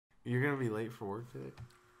You're gonna be late for work today?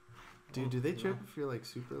 Dude, do they trip if you're like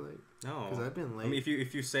super late? No. Because I've been late. I mean,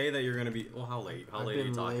 if you say that you're gonna be... Well, how late? How late are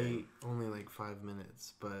you talking? Late, only like 5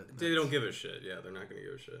 minutes, but... They don't give a shit. Yeah, they're not gonna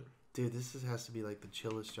give a shit. Dude, has to be like the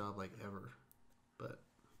chillest job like ever. But...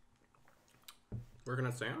 Working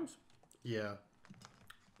at Sam's? Yeah.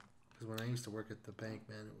 Because when I used to work at the bank,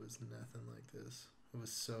 man, it was nothing like this. It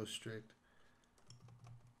was so strict.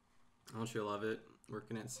 Don't you love it,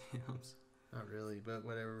 working at Sam's? Not really, but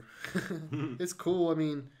whatever. It's cool. I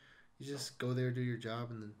mean, you just go there, do your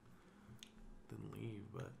job, and then leave.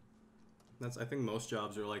 But I think most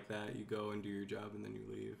jobs are like that. You go and do your job, and then you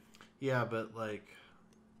leave. Yeah, but like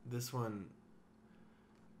this one,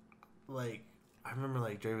 like I remember,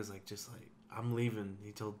 like Dre was like, just like, I'm leaving.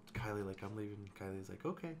 He told Kylie like, I'm leaving. Kylie's like,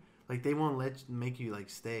 okay. Like they won't make you like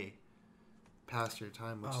stay past your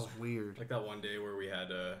time, which is weird. Like that one day where we had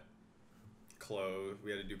to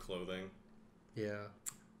do clothing. Yeah.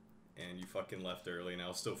 And you fucking left early, and I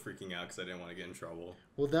was still freaking out because I didn't want to get in trouble.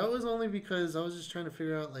 Well, that was only because I was just trying to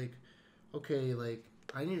figure out, like, okay, like,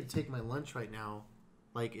 I need to take my lunch right now.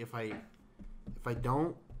 Like, if I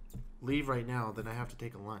don't leave right now, then I have to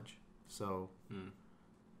take a lunch. So,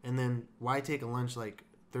 and then why take a lunch, like,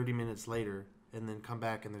 30 minutes later and then come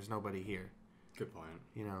back and there's nobody here? Good point.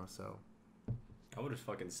 You know, so. I would have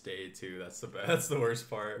fucking stayed, too. That's the worst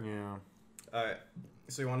part. Yeah. All right.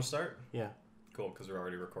 So you want to start? Yeah. Cool, because we're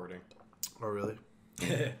already recording. Oh, really?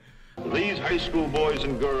 These high school boys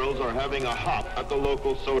and girls are having a hop at the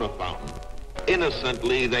local soda fountain.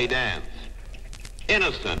 Innocently they dance.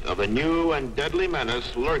 Innocent of a new and deadly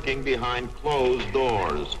menace lurking behind closed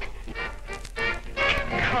doors.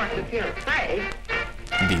 Of course, if you're afraid.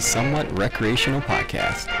 The Somewhat Recreational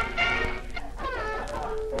Podcast.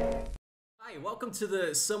 Hi, welcome to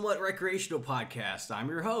the Somewhat Recreational Podcast. I'm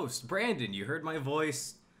your host, Brandon. You heard my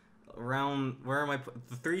voice around, where am I?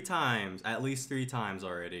 3 times, at least 3 times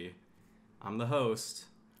already. I'm the host.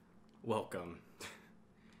 Welcome.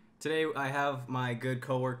 Today I have my good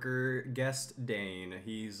coworker guest Dane.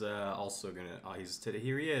 He's also gonna.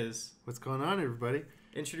 Here he is. What's going on, everybody?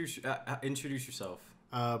 Introduce yourself.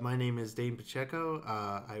 My name is Dane Pacheco.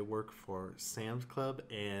 I work for Sam's Club,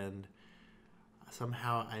 and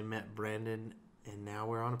somehow I met Brandon, and now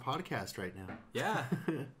we're on a podcast right now. Yeah,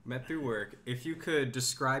 met through work. If you could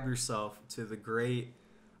describe yourself to the great,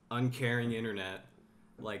 uncaring internet,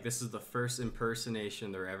 like this is the first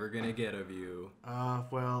impersonation they're ever gonna get of you.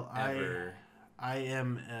 Well, ever. I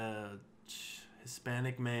am a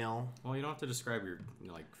Hispanic male. Well, you don't have to describe your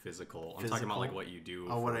physical. I'm talking about like what you do.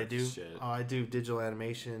 Oh, what I do? Shit. Oh, I do digital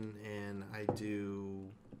animation, and I do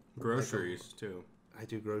groceries too. I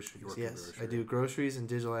do groceries. Yes, grocery. I do groceries and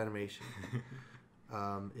digital animation.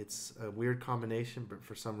 It's a weird combination, but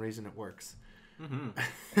for some reason it works. Mm-hmm.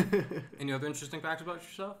 Any other interesting facts about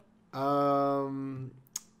yourself?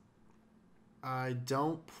 I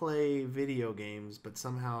don't play video games, but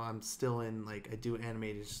somehow I'm still in, like, I do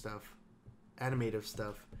animative stuff,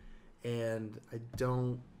 and I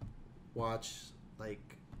don't watch,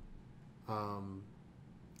 like,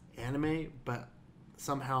 anime, but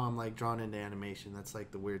somehow I'm, like, drawn into animation. That's,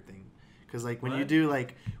 like, the weird thing. Because, like, when you do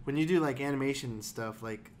animation and stuff,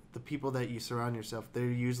 like, the people that you surround yourself, they're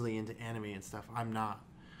usually into anime and stuff. I'm not.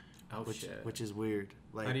 Oh, shit. Which is weird.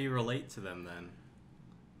 Like, how do you relate to them, then?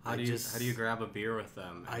 How do you grab a beer with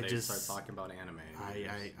them and they start talking about anime?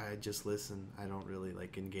 I just listen. I don't really,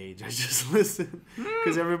 like, engage. I just listen.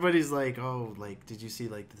 Because everybody's like, oh, like, did you see,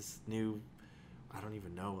 like, this new, I don't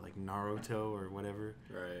even know, like, Naruto or whatever?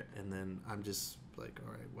 Right. And then I'm just like,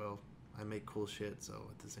 all right, well, I make cool shit, so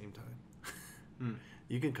at the same time.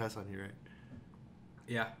 You can cuss on here, right?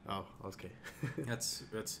 Yeah. Oh, okay. That's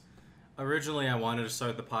originally I wanted to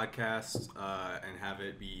start the podcast and have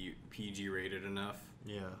it be PG rated enough.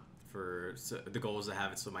 Yeah. The goal was to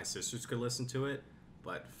have it so my sisters could listen to it,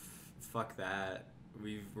 but fuck that.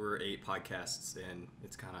 We're 8 podcasts in.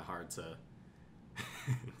 It's kind of hard to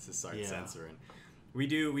start censoring. We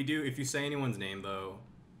do. If you say anyone's name though,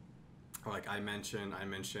 like I mentioned.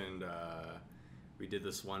 We did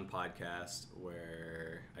this one podcast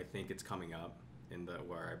where I think it's coming up in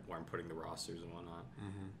where I'm putting the rosters and whatnot,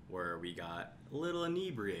 where we got a little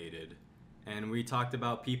inebriated, and we talked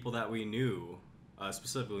about people that we knew,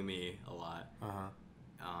 specifically me, a lot.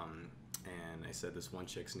 And I said this one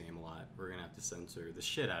chick's name a lot. We're gonna have to censor the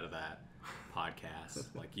shit out of that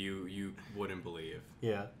podcast, like you wouldn't believe.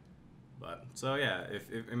 Yeah. But so yeah,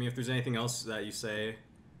 if there's anything else that you say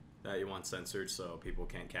that you want censored so people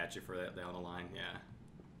can't catch you for that down the line,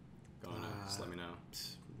 just let me know.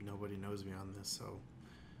 Nobody knows me on this, so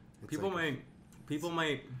people might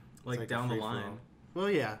like down the line.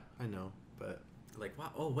 Well, yeah, I know, but like,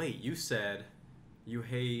 wow, oh wait, you said you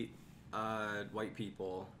hate white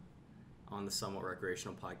people on the Somewhat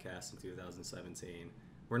Recreational podcast in 2017.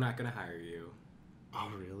 We're not gonna hire you.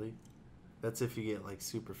 Oh, really? That's if you get like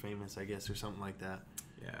super famous, I guess, or something like that.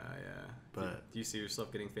 Yeah. But do you see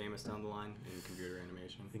yourself getting famous down the line in computer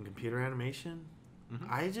animation? In computer animation, Mm-hmm.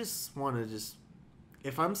 I just want to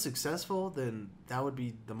if I'm successful, then that would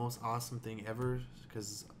be the most awesome thing ever.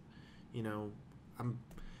 Because, you know,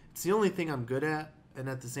 it's the only thing I'm good at, and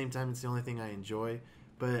at the same time, it's the only thing I enjoy.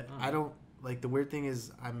 But I don't like the weird thing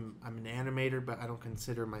is I'm an animator, but I don't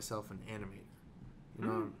consider myself an animator. You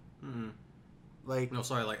know, like no,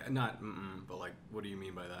 sorry, like not, but like, what do you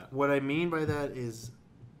mean by that? What I mean by that is,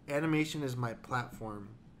 animation is my platform,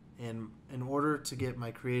 and in order to get my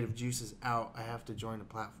creative juices out, I have to join a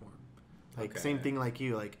platform. Like same thing like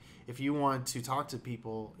you. Like if you want to talk to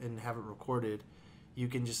people and have it recorded, you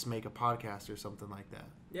can just make a podcast or something like that.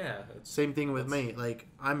 Yeah. Same thing with me. Like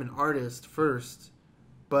I'm an artist first,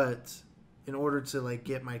 but in order to like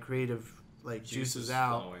get my creative like juices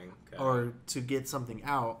out or to get something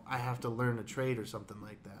out, I have to learn a trade or something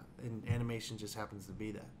like that. And animation just happens to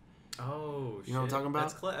be that. Oh, you know what I'm talking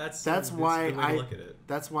about? That's why I look at it.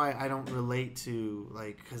 That's why I don't relate to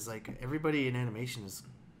like because like everybody in animation is,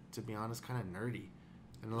 to be honest, kind of nerdy,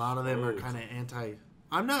 and a lot of them are kind of anti.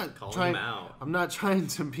 I'm not trying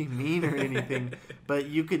to be mean or anything, but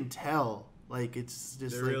you can tell like it's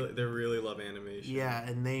just they really love animation. Yeah,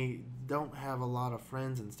 and they don't have a lot of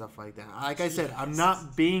friends and stuff like that. Like I said, I'm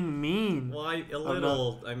not being mean. Well,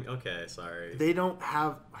 I'm okay. Sorry. They don't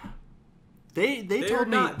have. They told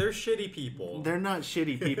me they're shitty people. They're not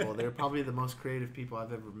shitty people. They're probably the most creative people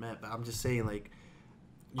I've ever met. But I'm just saying, like,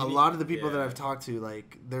 a lot of the people that I've talked to,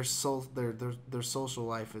 like, their social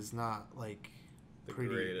life is not like the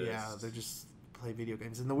pretty. Greatest. Yeah, they just play video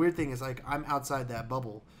games. And the weird thing is, like, I'm outside that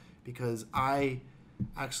bubble because I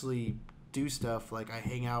actually do stuff. Like, I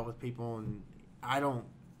hang out with people, and I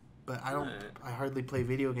hardly play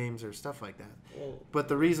video games or stuff like that. Well, but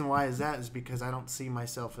the reason why is because I don't see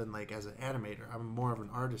myself in like as an animator. I'm more of an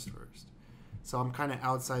artist first, so I'm kind of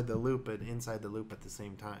outside the loop and inside the loop at the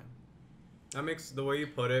same time. That makes the way you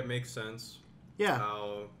put it makes sense. Yeah.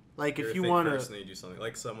 How like if you want to do something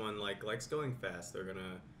like someone likes going fast, they're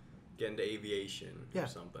gonna get into aviation or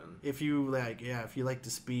something. If you like to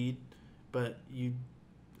speed, but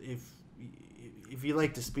if you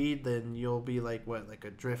like to speed, then you'll be like a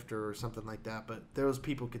drifter or something like that. But those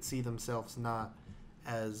people could see themselves not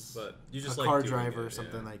as a car driver or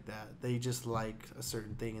something like that. They just like a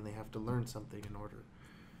certain thing and they have to learn something in order.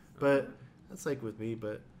 But that's like with me.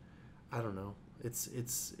 But I don't know.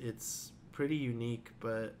 It's pretty unique.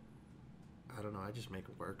 But I don't know. I just make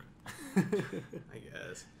it work. I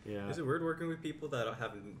guess. Yeah. Is it weird working with people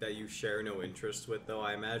that you share no interest with though?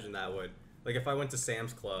 I imagine that would. Like, if I went to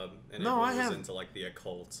Sam's Club and everyone was into, like, the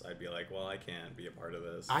occult, I'd be like, well, I can't be a part of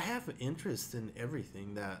this. I have interest in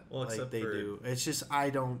everything that, they for... do. It's just I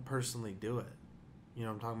don't personally do it. You know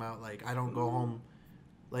what I'm talking about? Like, I don't go home.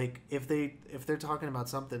 Like, if they're talking about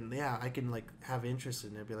something, yeah, I can, like, have interest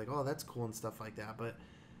in it. Be like, oh, that's cool and stuff like that. But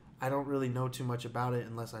I don't really know too much about it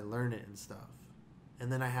unless I learn it and stuff.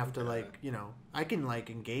 And then I have to, like, you know, I can, like,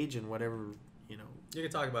 engage in whatever, you know. You can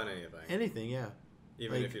talk about anything. Anything, yeah.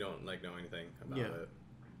 Even if you don't know anything about it.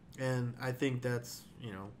 And I think that's,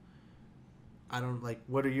 you know, I don't like.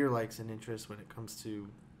 What are your likes and interests when it comes to,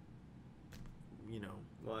 you know,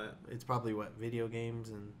 what? It's probably video games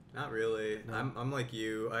and. Not really. No. I'm like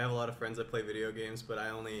you. I have a lot of friends that play video games, but I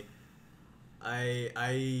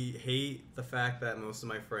hate the fact that most of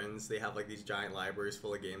my friends, they have like these giant libraries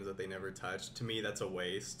full of games that they never touch. To me, that's a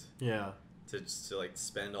waste. Yeah. To like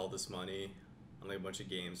spend all this money on like a bunch of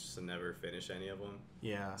games just to never finish any of them.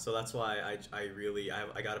 Yeah. So that's why I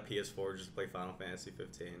got a PS4 just to play Final Fantasy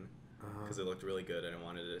 15 because it looked really good and I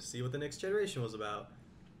wanted to see what the next generation was about.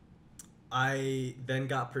 I then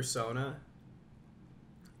got Persona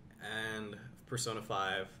and Persona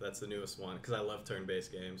 5. That's the newest one because I love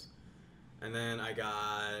turn-based games. And then I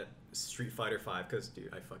got Street Fighter 5 because,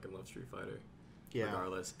 dude, I fucking love Street Fighter. Yeah.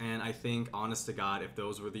 Regardless. And I think, honest to God, if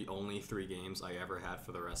those were the only 3 games I ever had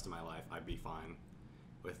for the rest of my life, I'd be fine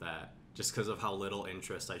with that. Just because of how little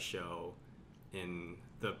interest I show in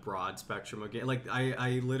the broad spectrum of games. Like,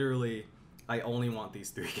 I literally, I only want these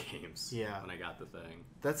 3 games when I got the thing.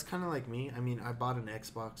 That's kind of like me. I mean, I bought an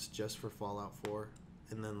Xbox just for Fallout 4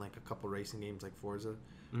 and then, like, a couple racing games like Forza.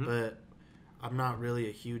 Mm-hmm. But I'm not really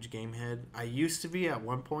a huge game head. I used to be at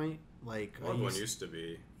one point. Like everyone used to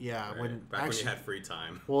be. Yeah, right? when you had free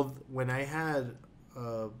time. Well, when I had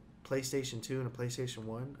a PlayStation 2 and a PlayStation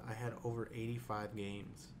 1, I had over 85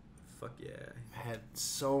 games. Fuck yeah.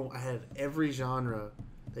 I had every genre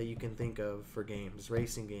that you can think of for games,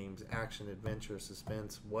 racing games, action, adventure,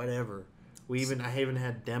 suspense, whatever. I even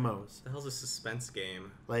had demos. What the hell's a suspense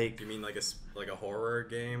game? Like, you mean like a horror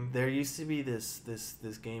game? There used to be this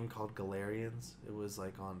game called Galarians. It was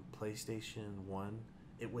like on PlayStation 1.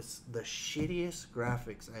 It was the shittiest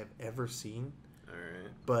graphics I've ever seen. All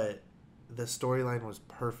right. But the storyline was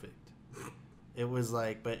perfect. It was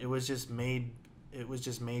like, but it was just made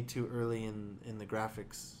too early in the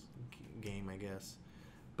graphics game, I guess.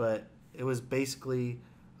 But it was basically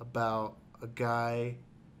about a guy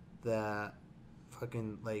that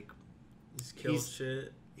fucking like he's killed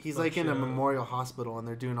shit. He's like in a memorial hospital, and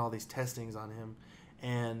they're doing all these testings on him,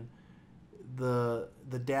 and the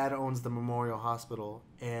dad owns the memorial hospital,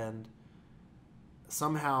 and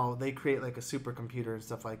somehow they create like a supercomputer and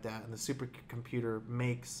stuff like that, and the supercomputer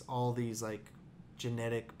makes all these like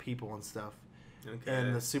genetic people and stuff. Okay.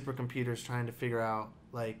 And the supercomputer's trying to figure out,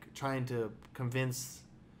 like, trying to convince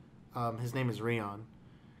his name is Rion.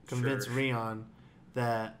 Convince Rion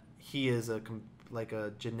that he is a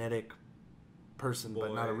genetic person,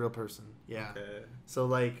 but not a real person. Yeah. Okay. So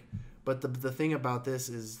like, but the thing about this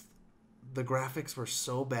is the graphics were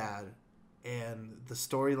so bad, and the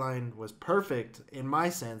storyline was perfect in my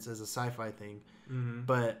sense as a sci-fi thing. Mm-hmm.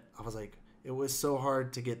 But I was like, it was so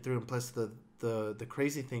hard to get through. And plus, the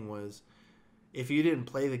crazy thing was, if you didn't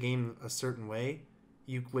play the game a certain way,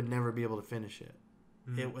 you would never be able to finish it.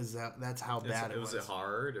 Mm-hmm. It was that's how bad it was. Was it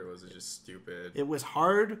hard, or was it just stupid? It was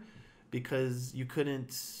hard because you couldn't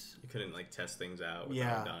like test things out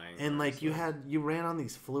without dying. And like you ran on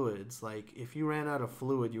these fluids. Like if you ran out of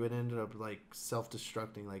fluid, you would end up like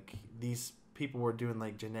self-destructing. Like these people were doing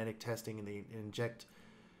like genetic testing, and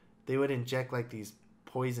they would inject like these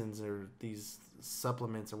poisons or these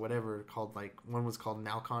supplements or whatever called, like one was called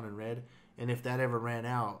Nalcon and Red, and if that ever ran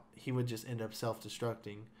out, he would just end up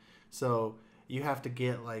self-destructing. So you have to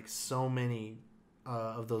get like so many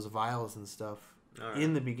of those vials and stuff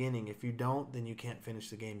in the beginning. If you don't, then you can't finish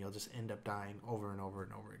the game. You'll just end up dying over and over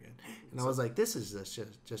and over again. And I was like, this is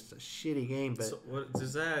just a shitty game. But so what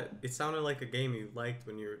does that? It sounded like a game you liked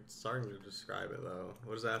when you were starting to describe it, though.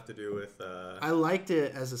 What does that have to do with? I liked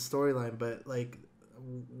it as a storyline, but like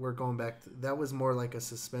we're going back to, that was more like a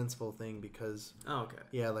suspenseful thing because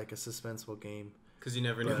like a suspenseful game. Because you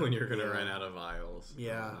never knew when you were gonna run out of vials.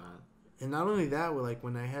 Yeah. And not only that, like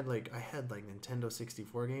when I had Nintendo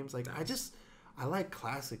 64 games. Like nice. I like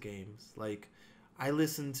classic games. Like I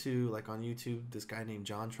listened to like on YouTube this guy named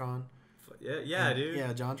JonTron. Yeah, dude.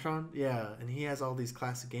 Yeah, JonTron. Yeah, and he has all these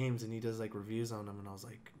classic games, and he does like reviews on them. And I was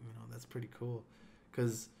like, that's pretty cool,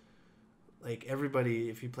 because like everybody,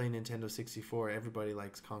 if you play Nintendo 64, everybody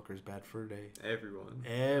likes Conker's Bad Fur Day.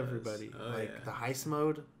 Everybody. Oh, like the heist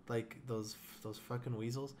mode, like those fucking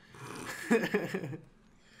weasels.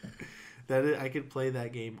 I could play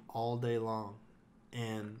that game all day long.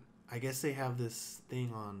 And I guess they have this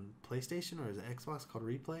thing on PlayStation or is it Xbox called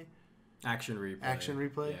Replay? Action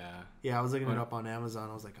Replay? Yeah. Yeah, I was looking it up on Amazon.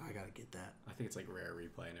 I was like, I gotta get that. I think it's like Rare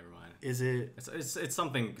Replay. Never mind. Is it? It's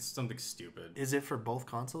something stupid. Is it for both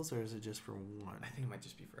consoles or is it just for one? I think it might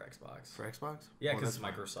just be for Xbox. For Xbox? Yeah, because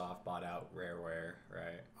Microsoft bought out Rareware,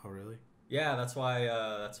 right? Oh, really? Yeah, that's why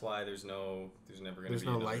there's never gonna be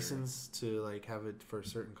no license to like have it for a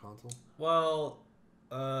certain console. Well,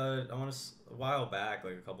 a while back,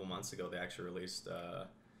 like a couple months ago, they actually released.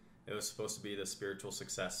 It was supposed to be the spiritual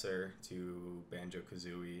successor to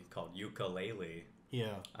Banjo-Kazooie called Yooka-Laylee.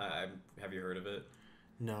 Yeah. Have you heard of it?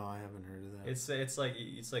 No, I haven't heard of that. It's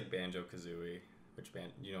like Banjo-Kazooie, which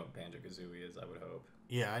you know what Banjo-Kazooie is, I would hope.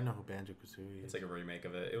 Yeah, I know who Banjo-Kazooie is. It's like a remake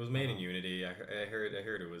of it. It was made in Unity. I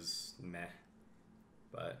heard it was meh.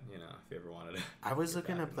 But, if you ever wanted to. I was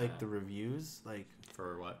looking up like the reviews, like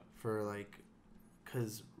for what? For like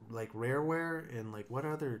cuz like Rareware and like what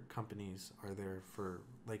other companies are there for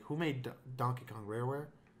like who made Donkey Kong? Rareware?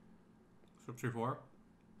 64?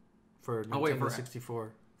 For Nintendo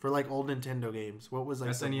 64. For like old Nintendo games. What was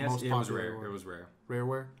like the most popular one? It was Rare.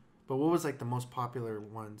 Rareware? But what was like the most popular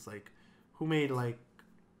ones? Like who made like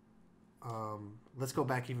let's go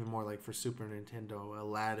back even more, like for Super Nintendo,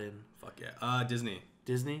 Aladdin. Fuck yeah. Disney.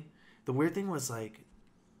 The weird thing was like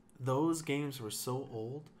those games were so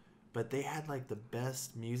old, but they had like the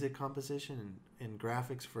best music composition and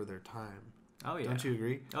graphics for their time. Oh yeah. Don't you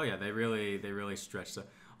agree? Oh yeah, they really stretched it.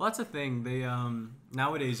 Well, that's the thing. They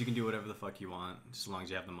nowadays you can do whatever the fuck you want, just as long as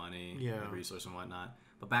you have the money, the resource and whatnot.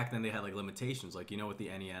 But back then they had like limitations, like with the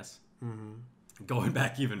NES. Mm-hmm. Going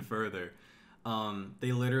back even further,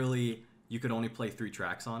 they literally you could only play 3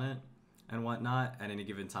 tracks on it, and whatnot at any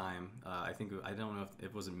given time. I don't know if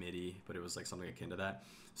it was a MIDI, but it was like something akin to that.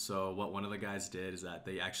 So what one of the guys did is that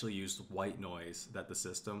they actually used white noise that the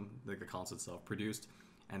system, like the console itself, produced,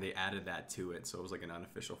 and they added that to it. So it was like an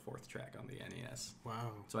unofficial 4th track on the NES.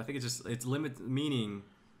 Wow. So I think meaning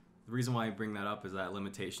the reason why I bring that up is that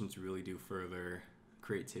limitations really do further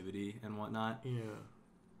creativity and whatnot. Yeah.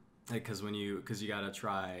 Like, because you gotta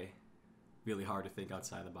try really hard to think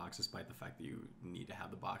outside the box, despite the fact that you need to have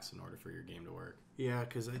the box in order for your game to work. Yeah,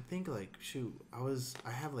 because I think, like, shoot,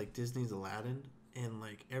 I have, like, Disney's Aladdin, and,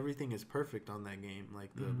 like, everything is perfect on that game. Like,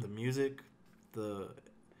 the music, the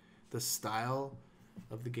style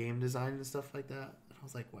of the game design and stuff like that. And I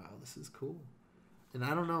was like, wow, this is cool. And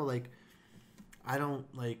I don't know, like, I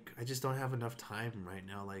just don't have enough time right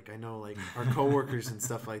now. Like, I know, like, our coworkers and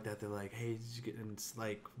stuff like that, they're like, hey, did you get, and it's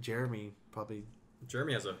like, Jeremy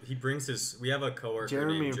we have a coworker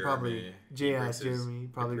named Jeremy. Jeremy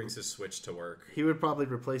probably brings his Switch to work. He would probably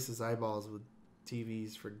replace his eyeballs with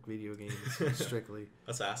TVs for video games strictly.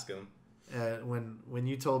 Let's ask him. When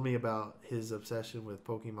you told me about his obsession with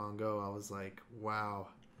Pokemon Go, I was like, wow.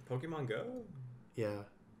 Pokemon Go? Yeah.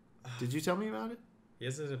 Did you tell me about it? He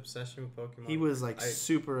has an obsession with Pokemon. He was like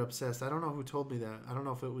super obsessed. I don't know who told me that. I don't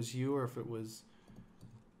know if it was you or if it was...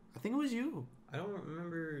 I think it was you. I don't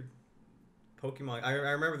remember Pokemon. I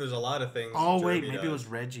remember there's a lot of things. Oh wait, maybe it was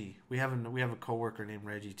Reggie. We have a coworker named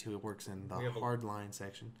Reggie too. It works in the hardline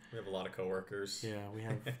section. We have a lot of coworkers. Yeah, we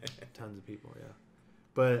have tons of people. Yeah,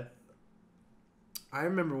 but I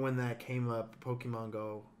remember when that came up, Pokemon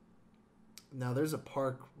Go. Now there's a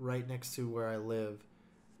park right next to where I live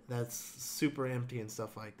that's super empty and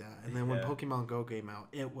stuff like that. And then when Pokemon Go came out,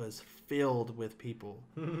 it was filled with people.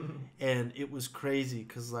 And it was crazy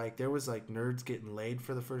because, like, there was, like, nerds getting laid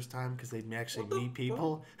for the first time because they'd actually meet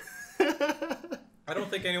people. I don't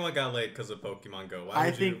think anyone got laid because of Pokemon Go.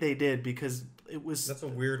 I think they did because it was... That's a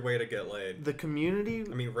weird way to get laid. The community...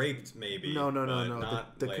 I mean, raped, maybe. No.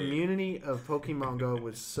 The community of Pokemon Go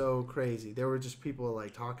was so crazy. There were just people,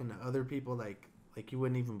 like, talking to other people like you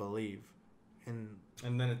wouldn't even believe.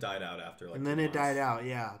 And then it died out after, like, and then it died out,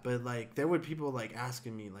 yeah. But, like, there were people, like,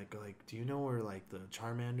 asking me, like, do you know where, like, the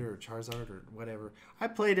Charmander or Charizard or whatever? I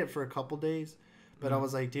played it for a couple days, but I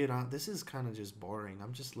was like, dude, this is kind of just boring.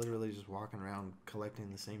 I'm just literally just walking around collecting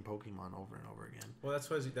the same Pokemon over and over again. Well, that's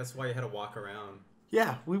why you had to walk around.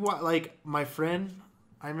 Yeah, like, my friend,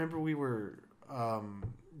 I remember we were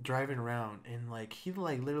driving around, and, like, he,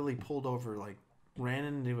 like, literally pulled over, like, ran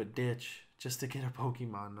into a ditch just to get a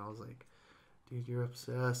Pokemon, and I was like... Dude, you're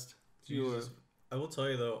obsessed. I will tell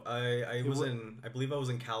you though, I believe I was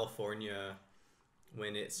in California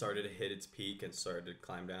when it started to hit its peak and started to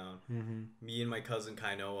climb down. Mm-hmm. Me and my cousin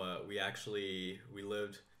Kainoa, we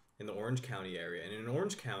lived in the Orange County area, and in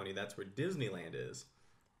Orange County, that's where Disneyland is.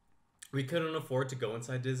 We couldn't afford to go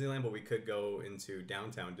inside Disneyland, but we could go into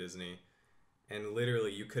downtown Disney, and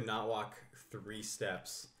literally you could not walk 3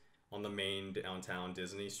 steps on the main downtown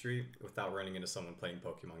Disney Street without running into someone playing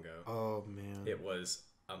Pokemon Go. Oh, man. It was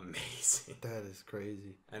amazing. That is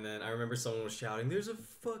crazy. And then I remember someone was shouting, there's a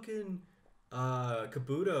fucking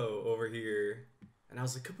Kabuto over here. And I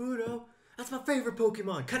was like, Kabuto? That's my favorite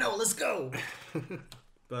Pokemon. Kano, let's go!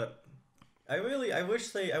 But I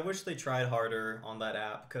wish they tried harder on that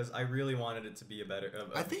app because I really wanted it to be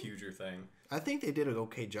a huger thing. I think they did an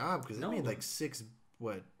okay job because they made like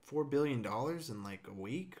 $4 billion in like a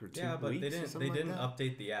week or 2 weeks. Yeah, but they didn't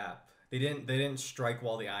update the app. They didn't strike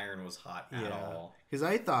while the iron was hot at all. Because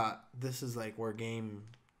I thought this is like where game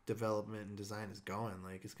development and design is going.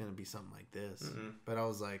 Like it's gonna be something like this. Mm-hmm. But I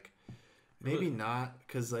was like, maybe not.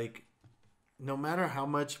 Because like, no matter how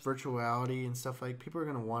much virtuality and stuff, like people are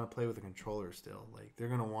gonna want to play with a controller still. Like they're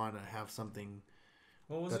gonna want to have something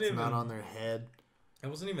that's not on their head. It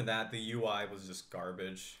wasn't even that. The UI was just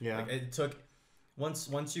garbage. Yeah. Like, it took.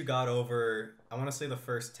 Once you got over, I want to say the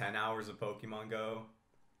first 10 hours of Pokemon Go,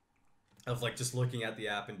 of like just looking at the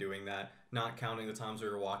app and doing that, not counting the times we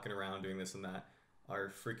were walking around doing this and that,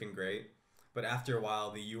 are freaking great. But after a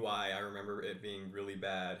while, the UI, I remember it being really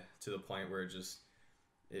bad to the point where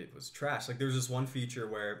it was trash. Like there was this one feature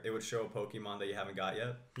where it would show a Pokemon that you haven't got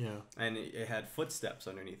yet. Yeah. And it had footsteps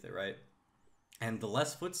underneath it, right? And the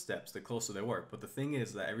less footsteps, the closer they were. But the thing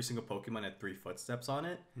is that every single Pokemon had 3 footsteps on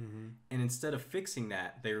it. Mm-hmm. And instead of fixing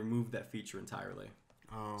that, they removed that feature entirely.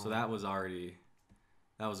 Oh. So that was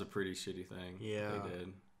a pretty shitty thing. Yeah. They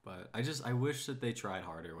did. But I wish that they tried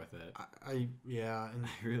harder with it. And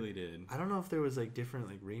I really did. I don't know if there was like different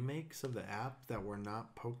like remakes of the app that were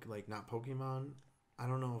not Pokemon. I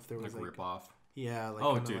don't know if there was like rip-off. Yeah.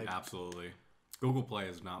 Like, dude, absolutely. Google Play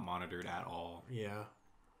is not monitored at all. Yeah.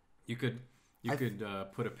 You could... You could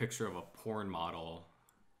put a picture of a porn model,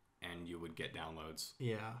 and you would get downloads.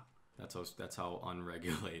 Yeah. That's how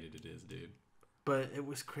unregulated it is, dude. But it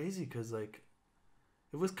was crazy because like,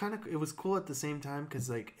 it was cool at the same time because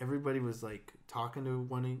like everybody was like talking to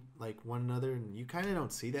one another, and you kind of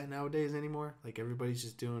don't see that nowadays anymore. Like everybody's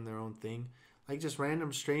just doing their own thing, like just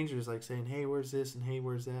random strangers like saying, "Hey, where's this?" and "Hey,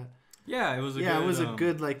 where's that?" Yeah, it was a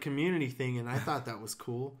good like community thing, and I thought that was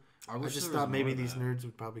cool. I just thought maybe these nerds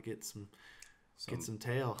would probably get some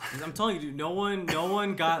tail. I'm telling you, dude, no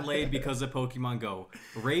one got laid because of Pokemon Go.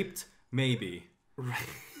 Raped, maybe.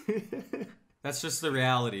 Right. That's just the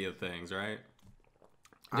reality of things, right?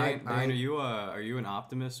 Dane, are you an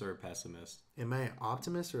optimist or a pessimist? Am I an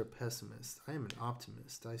optimist or a pessimist? I am an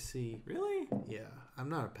optimist. I see. Really? Yeah, I'm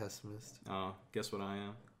not a pessimist. Oh, guess what I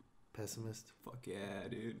am? Pessimist. Fuck yeah,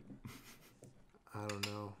 dude. I don't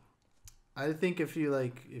know. I think if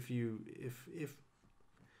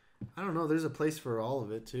I don't know, there's a place for all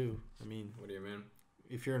of it too. I mean, what do you mean?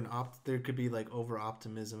 If you're there could be like over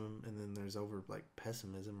optimism, and then there's over like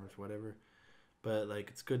pessimism or whatever. But like,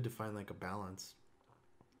 it's good to find like a balance.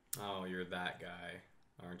 Oh, you're that guy,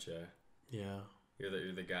 aren't you? Yeah.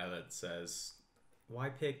 You're the guy that says, "Why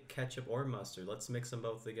pick ketchup or mustard? Let's mix them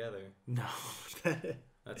both together." No.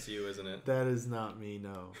 That's you, isn't it? That is not me.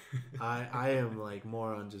 No. I am like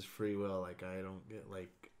more on just free will. Like, I don't get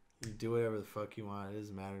like, you do whatever the fuck you want. It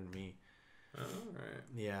doesn't matter to me. All right.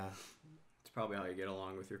 Yeah. It's probably how you get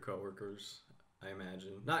along with your coworkers, I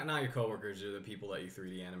imagine. Not your coworkers, you're the people that you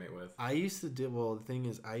 3D animate with. I used to the thing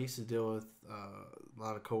is, I used to deal with a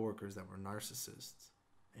lot of coworkers that were narcissists,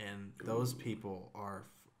 and those people are,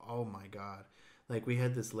 oh my god. Like, we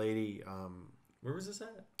had this lady. Where was this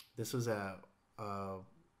at? This was at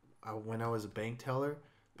when I was a bank teller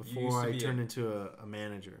before I turned into a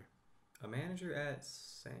manager. A manager at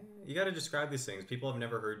you got to describe these things. People have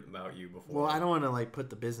never heard about you before. Well, I don't want to like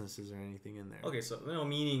put the businesses or anything in there. Okay, so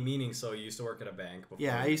meaning. So you used to work at a bank before.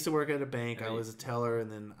 Yeah, I used to work at a bank. I was a teller,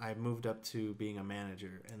 and then I moved up to being a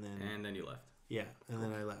manager, and then you left. Yeah, and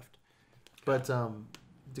then I left, but to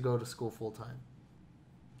go to school full time.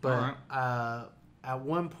 But at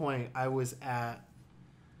one point, I was at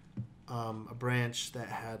a branch that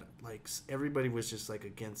had like, everybody was just like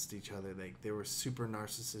against each other. Like, they were super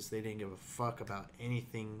narcissists. They didn't give a fuck about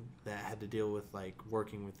anything that had to deal with like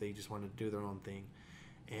working with. They just wanted to do their own thing.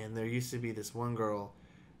 And there used to be this one girl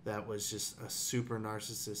that was just a super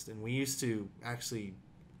narcissist, and we used to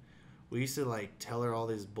like tell her all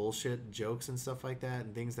these bullshit jokes and stuff like that,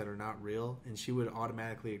 and things that are not real, and she would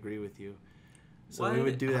automatically agree with you. So we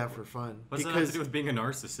would do that for fun. What's that have to do with being a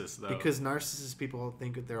narcissist, though? Because narcissist people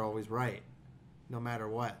think that they're always right, no matter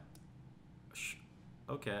what.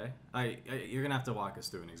 Okay. You're gonna have to walk us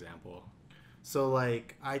through an example. So,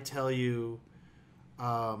 like, I tell you,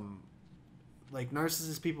 like,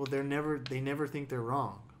 narcissist people, they never think they're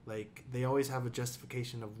wrong. Like, they always have a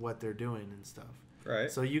justification of what they're doing and stuff.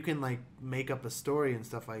 Right. So you can like make up a story and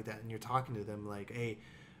stuff like that, and you're talking to them like, "Hey,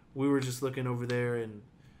 we were just looking over there, and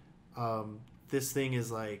this thing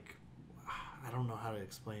is like, I don't know how to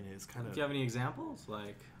explain it. It's kind of." Do you have any examples?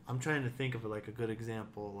 Like, I'm trying to think of like a good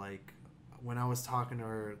example. Like, when I was talking to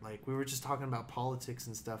her, like, we were just talking about politics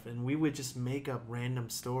and stuff, and we would just make up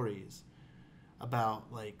random stories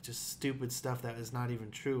about like just stupid stuff that is not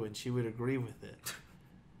even true, and she would agree with it.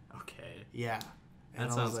 Okay. Yeah. And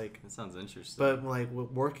that sounds interesting. But like,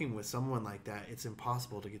 working with someone like that, it's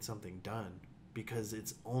impossible to get something done because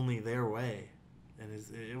it's only their way, and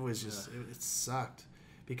it was just it sucked,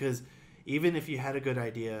 because even if you had a good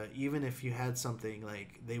idea, even if you had something,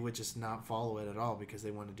 like, they would just not follow it at all because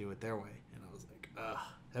they want to do it their way. And I was like, ugh.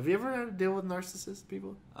 Have you ever had to deal with narcissist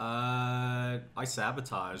people? I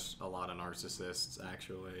sabotage a lot of narcissists,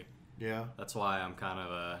 actually. Yeah. That's why I'm kind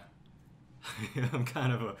of a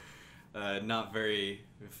not very,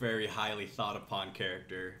 very highly thought upon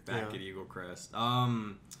character back at Eagle Crest.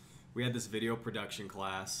 We had this video production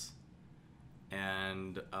class,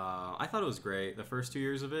 and I thought it was great. The first 2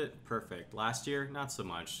 years of it, perfect. Last year, not so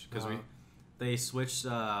much, because they switched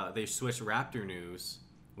Raptor News,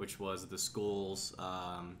 which was the school's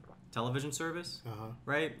television service,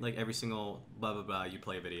 right? Like, every single blah blah blah, you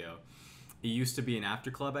play a video. It used to be an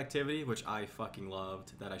after club activity, which I fucking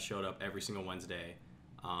loved. That I showed up every single Wednesday.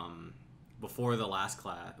 Before the last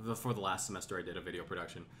semester, I did a video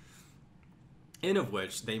production, in of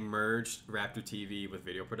which they merged Raptor TV with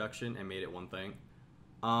video production and made it one thing.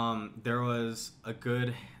 There was a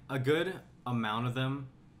good amount of them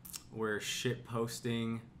were shit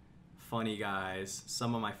posting, funny guys.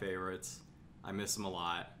 Some of my favorites. I miss them a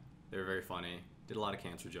lot. They were very funny. did a lot of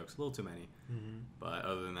cancer jokes, a little too many. But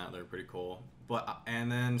other than that, they're pretty cool.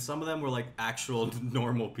 And then some of them were like actual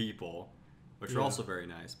normal people, which are also very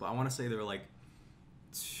nice. But I want to say there were like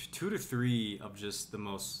 2 to 3 of just the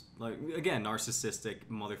most, like, again, narcissistic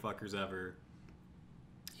motherfuckers ever.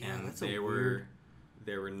 Yeah, and that's they were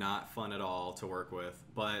not fun at all to work with.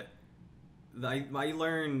 But I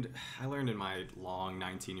learned in my long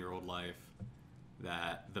 19-year-old life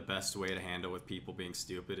that the best way to handle with people being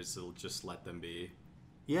stupid is to just let them be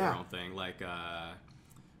their own thing. Like, I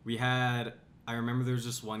remember there was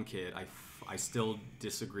just one kid, I still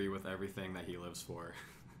disagree with everything that he lives for.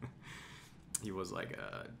 He was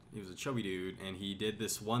a chubby dude, and he did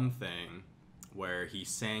this one thing where he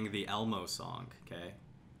sang the Elmo song, okay?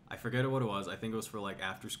 I forget what it was. I think it was for, like,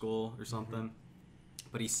 after school or something.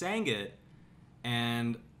 But he sang it,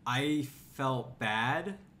 and I felt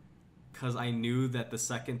bad because I knew that the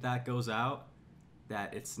second that goes out,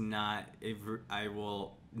 that it's not,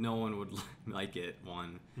 no one would like it,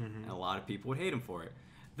 and a lot of people would hate him for it.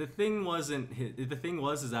 The thing was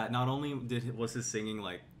that not only was his singing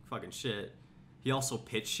like fucking shit, he also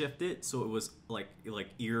pitch shifted, so it was like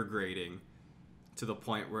ear grating to the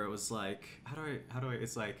point where it was like, how do I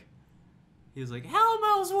it's like, he was like,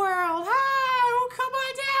 Elmo's World, hi, come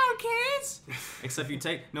on down, kids. Except you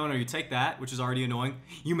take that, which is already annoying,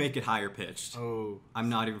 you make it higher pitched. Oh, I'm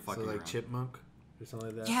not even fucking like around. Chipmunk or something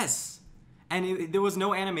like that. Yes, and there was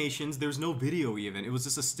no animations, there's no video even. It was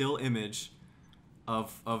just a still image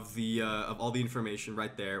of all the information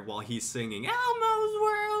right there while he's singing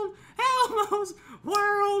Elmo's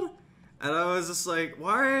World, and I was just like,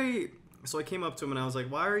 so I came up to him and I was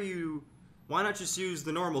like, why not just use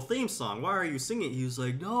the normal theme song? Why are you singing? He was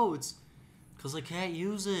like, no, it's because I can't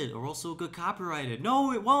use it or else it'll get copyrighted.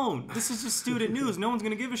 No, it won't. This is just student news. No one's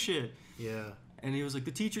gonna give a shit. Yeah. And he was like,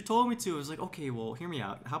 the teacher told me to. I was like, okay, well, hear me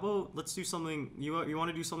out. How about let's do something, you want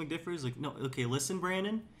to do something different? He's like, no, okay, listen,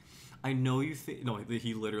 Brandon. I know you think... No,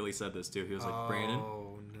 he literally said this, too. He was like, Brandon,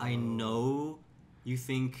 no. I know you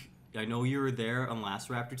think... I know you were there on Last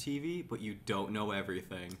Raptor TV, but you don't know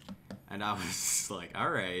everything. And I was just like, all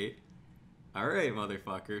right,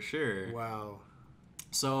 motherfucker, sure. Wow.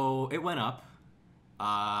 So it went up.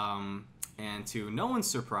 And to no one's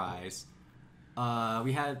surprise,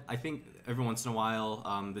 we had... I think every once in a while,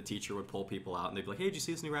 the teacher would pull people out, and they'd be like, hey, did you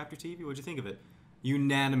see this new Raptor TV? What'd you think of it?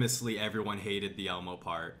 Unanimously, everyone hated the Elmo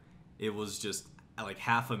part. It was just like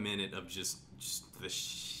half a minute of just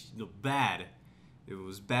the bad. It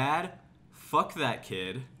was bad. Fuck that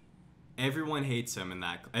kid. Everyone hates him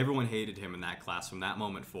everyone hated him in that class from that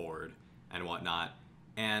moment forward and whatnot.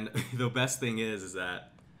 And the best thing is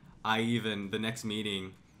that the next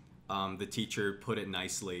meeting, the teacher put it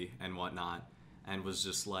nicely and whatnot, and was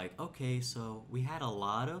just like, okay, so we had a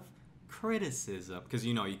lot of criticism, because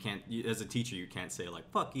you can't, as a teacher, you can't say like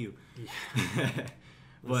fuck you. Yeah.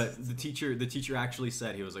 But the teacher actually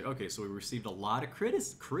said, he was like, okay, so we received a lot of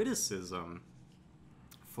criticism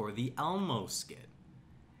for the Elmo skit,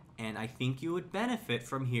 and I think you would benefit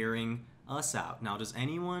from hearing us out. Now, does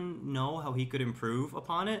anyone know how he could improve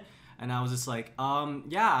upon it? And I was just like,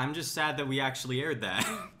 yeah, I'm just sad that we actually aired that.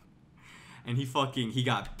 And he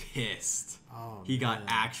got pissed. Oh, he got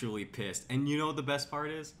actually pissed. And you know what the best part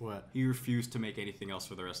is? What? He refused to make anything else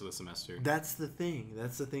for the rest of the semester. That's the thing.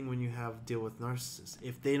 That's the thing when you deal with narcissists.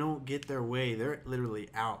 If they don't get their way, they're literally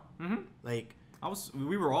out. Mm-hmm. Like,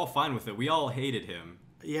 we were all fine with it. We all hated him.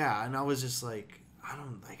 Yeah, and I was just like,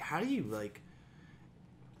 how do you, like,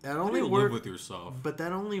 that How only do you live with yourself? But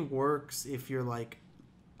that only works if you're, like,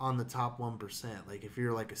 on the top 1%. Like, if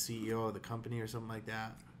you're, like, a CEO of the company or something like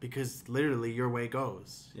that. Because literally your way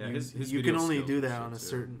goes. Yeah, you can only do that on a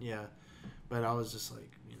certain... Yeah. But I was just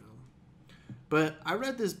like, But I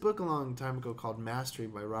read this book a long time ago called Mastery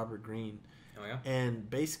by Robert Greene. Oh, yeah? And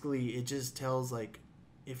basically it just tells, like,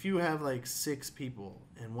 if you have, like, 6 people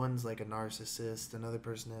and one's, like, a narcissist, another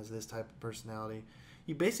person has this type of personality,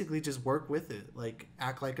 you basically just work with it. Like,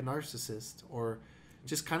 act like a narcissist. Or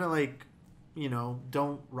just kind of, like,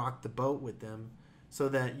 don't rock the boat with them. So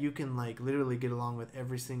that you can, like, literally get along with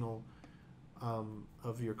every single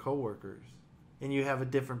of your coworkers. And you have a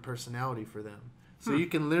different personality for them. So you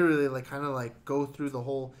can literally, like, kind of, like, go through the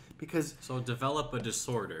whole... Because... So develop a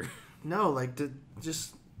disorder. No, like,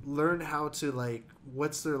 just learn how to, like,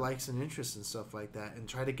 what's their likes and interests and stuff like that. And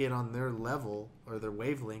try to get on their level or their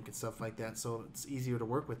wavelength and stuff like that. So it's easier to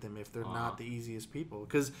work with them if they're not the easiest people.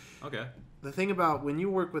 Because the thing about when you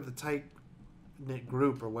work with a tight-knit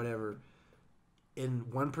group or whatever...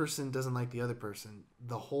 and one person doesn't like the other person,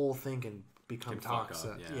 the whole thing can become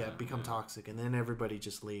toxic. Become toxic, and then everybody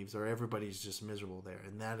just leaves, or everybody's just miserable there,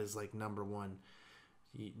 and that is like number one.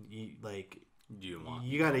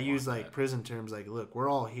 you got to use like that. Prison terms. Like, look, we're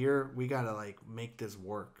all here. We got to like make this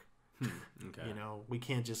work. Okay. You know, we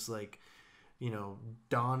can't just like, you know,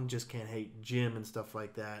 Don just can't hate Jim and stuff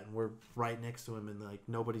like that. And we're right next to him and like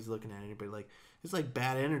nobody's looking at anybody. Like, it's like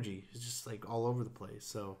bad energy. It's just like all over the place.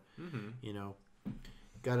 So, you know,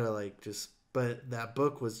 gotta like just, but that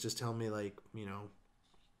book was just telling me like, you know,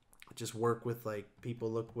 just work with like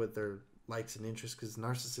people, look what their likes and interests, because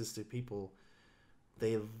narcissistic people,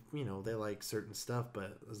 they, you know, they like certain stuff,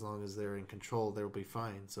 but as long as they're in control, they'll be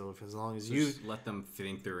fine. So if, as long as you just let them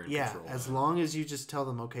think they're in control. Yeah, as long as you just tell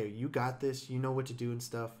them, okay, you got this, you know what to do and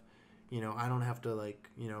stuff, you know, I don't have to like,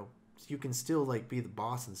 you know, you can still like be the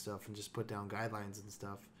boss and stuff and just put down guidelines and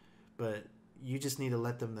stuff, but you just need to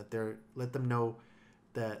let them know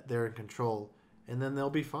that they're in control, and then they'll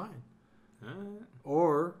be fine.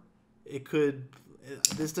 Or it could,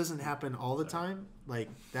 this doesn't happen all the time. Like,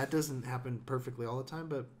 that doesn't happen perfectly all the time,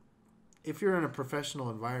 but if you're in a professional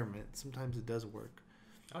environment, sometimes it does work.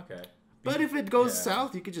 Okay. But if it goes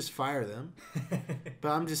south, you could just fire them. But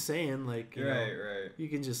I'm just saying, like, you know, right. You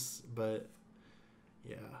can just, but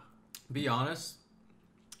yeah. Be honest.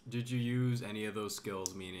 Did you use any of those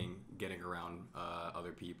skills, meaning getting around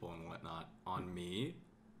other people and whatnot, on me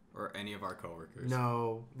or any of our coworkers?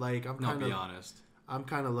 No, like be honest. I'm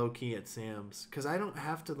kind of low key at Sam's because I don't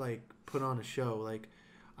have to like put on a show. Like,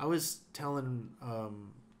 I was telling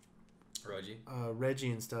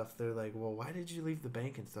Reggie and stuff. They're like, "Well, why did you leave the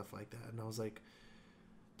bank and stuff like that?" And I was like,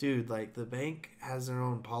 "Dude, like the bank has their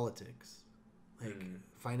own politics, like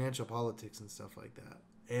financial politics and stuff like that.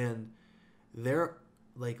 And they're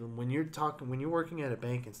like, when you're working at a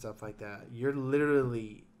bank and stuff like that, you're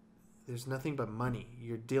literally." There's nothing but money.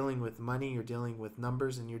 You're dealing with money, you're dealing with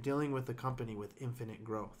numbers, and you're dealing with a company with infinite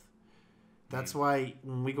growth. That's why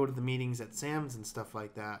when we go to the meetings at Sam's and stuff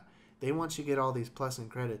like that, they want you to get all these plus and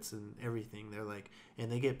credits and everything. They're like,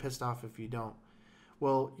 and they get pissed off if you don't.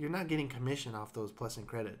 Well, you're not getting commission off those plus and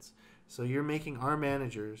credits. So you're making our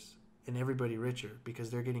managers and everybody richer because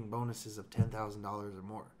they're getting bonuses of $10,000 or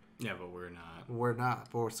more. Yeah, but we're not. We're not.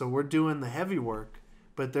 So we're doing the heavy work,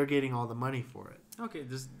 but they're getting all the money for it. Okay,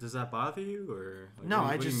 does that bother you, or like, no?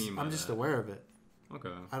 I'm just aware of it.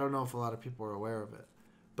 Okay. I don't know if a lot of people are aware of it,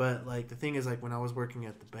 but like the thing is, like when I was working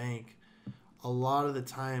at the bank, a lot of the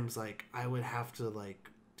times like I would have to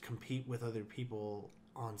like compete with other people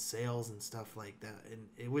on sales and stuff like that, and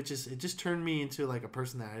it just turned me into like a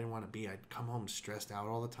person that I didn't want to be. I'd come home stressed out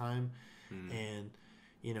all the time, and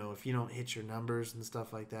you know, if you don't hit your numbers and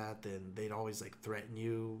stuff like that, then they'd always like threaten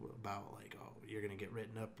you about like, oh, you're gonna get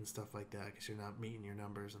written up and stuff like that because you're not meeting your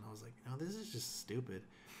numbers. And I was like, no, this is just stupid.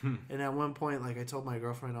 And at one point, like I told my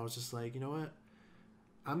girlfriend, I was just like, you know what,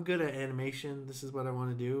 I'm good at animation. This is what I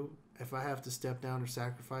want to do. If I have to step down or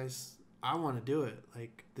sacrifice, I want to do it.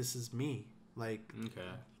 Like, this is me. Like,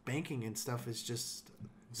 banking and stuff is just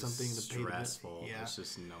something to pay. Stressful. Yeah, it's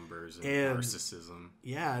just numbers and narcissism.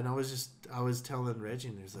 Yeah, and I was telling Reggie,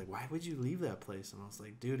 and there's like, why would you leave that place? And I was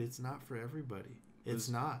like, dude, it's not for everybody. It's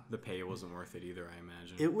not. The pay wasn't worth it either, I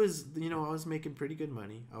imagine. It was, you know, I was making pretty good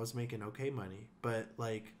money. I was making okay money, but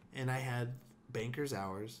like, and I had banker's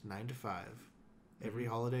hours, 9 to 5, every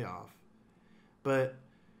holiday off. But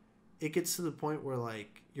it gets to the point where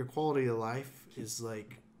like your quality of life is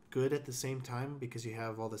like good at the same time because you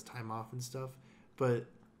have all this time off and stuff. But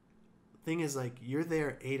thing is, like, you're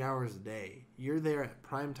there 8 hours a day. You're there at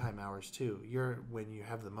prime time hours too. You're when you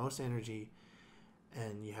have the most energy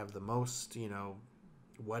and you have the most, you know,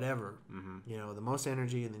 whatever, you know, the most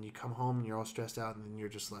energy, and then you come home and you're all stressed out, and then you're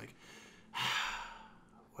just like,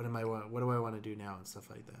 what do I want to do now and stuff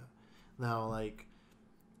like that. Now, like,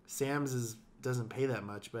 Sam's doesn't pay that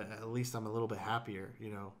much, but at least I'm a little bit happier,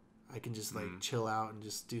 you know. I can just like chill out and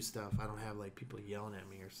just do stuff. I don't have like people yelling at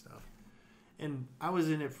me or stuff. And I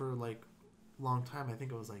was in it for like a long time. I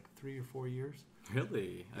think it was like 3 or 4 years.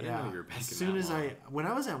 Really? I didn't know you were back as soon as when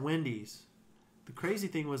I was at Wendy's, the crazy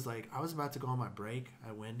thing was like I was about to go on my break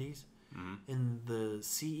at Wendy's, and the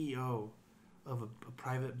CEO of a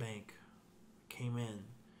private bank came in,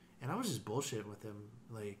 and I was just bullshitting with him.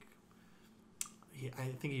 Like, I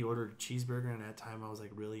think he ordered a cheeseburger, and at that time I was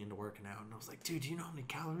like really into working out, and I was like, dude, do you know how many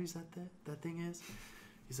calories that thing is?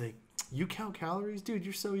 He's like, you count calories? Dude,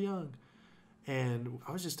 you're so young. And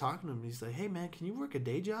I was just talking to him, and he's like, hey man, can you work a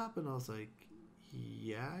day job? And I was like,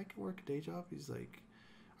 yeah, I can work a day job. He's like,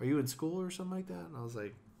 are you in school or something like that? And I was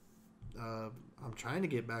like, I'm trying to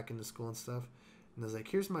get back into school and stuff. And I was like,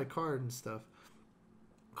 here's my card and stuff.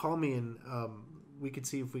 Call me and we could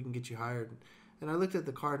see if we can get you hired. And I looked at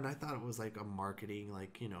the card and I thought it was like a marketing,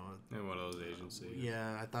 like, you know. And one of those agencies.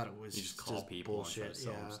 Yeah, I thought it was you just call people bullshit. and try to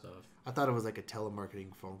sell them stuff. I thought it was like a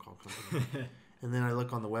telemarketing phone call company. And then I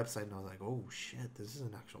look on the website and I was like, oh shit, this is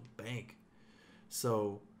an actual bank.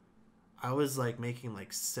 So I was like making like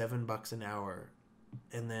 $7 an hour.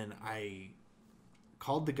 And then I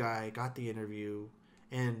called the guy, got the interview.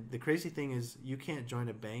 And the crazy thing is you can't join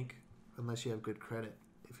a bank unless you have good credit.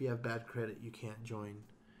 If you have bad credit, you can't join.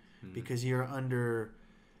 Because you're under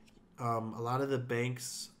a lot of the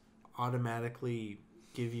banks automatically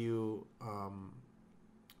give you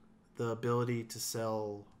the ability to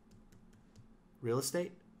sell real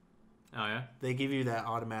estate. Oh, yeah? They give you that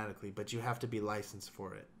automatically, but you have to be licensed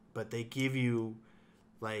for it. But they give you,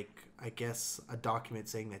 like, I guess, a document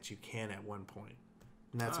saying that you can at one point.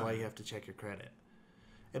 And that's why you have to check your credit.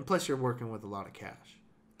 And plus you're working with a lot of cash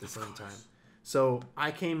at the same time. So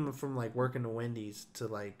I came from, like, working to Wendy's to,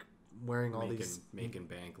 like, wearing all these making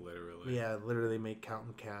bank literally. Yeah, literally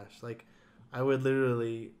counting cash. Like I would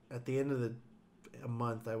literally at the end of a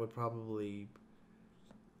month I would probably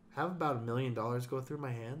have about $1 million go through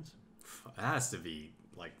my hands. It has to be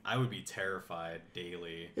like I would be terrified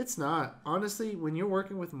daily. It's not. Honestly, when you're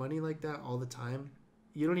working with money like that all the time,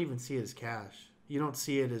 you don't even see it as cash. You don't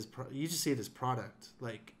see it as you just see it as product.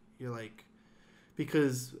 Like you're like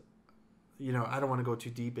because you know, I don't want to go too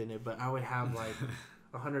deep in it, but I would have like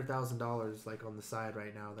 $100,000 like on the side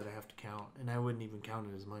right now that I have to count, and I wouldn't even count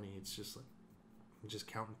it as money. It's just like I'm just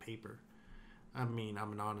counting paper. I mean,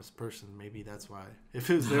 I'm an honest person. Maybe that's why. If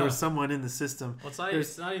there was someone in the system, well,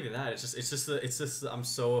 it's not even that. It's just I'm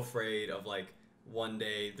so afraid of like one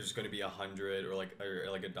day there's going to be 100 or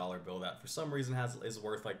like a dollar bill that for some reason is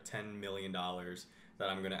worth like $10 million that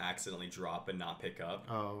I'm going to accidentally drop and not pick up.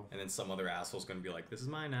 Oh. And then some other asshole's going to be like, this is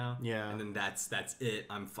mine now. Yeah. And then that's it.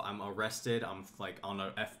 I'm arrested. I'm like on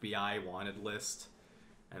an FBI wanted list.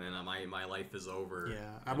 And then my life is over.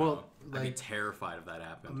 Yeah. I'd be terrified if that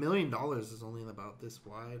happened. $1 million is only about this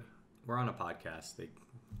wide. We're on a podcast.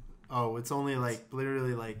 Oh, it's only like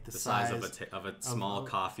literally like the size of a small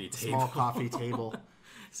coffee table. Small coffee table.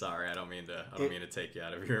 Sorry, I don't mean to take you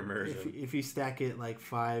out of your immersion. If you stack it like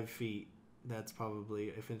 5 feet, that's probably,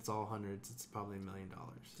 if it's all hundreds, it's probably $1 million.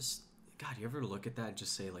 Just God, you ever look at that and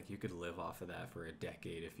just say like you could live off of that for a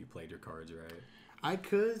decade if you played your cards right? I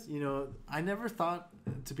could, I never thought,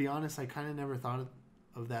 to be honest, I kind of never thought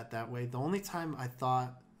of that way. The only time I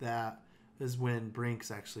thought that is when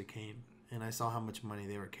Brinks actually came and I saw how much money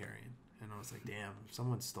they were carrying. And I was like, damn, if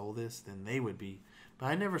someone stole this, then they would be. But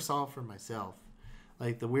I never saw it for myself.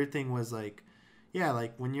 Like, the weird thing was, like, yeah,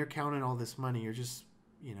 like, when you're counting all this money, you're just,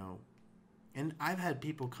 and I've had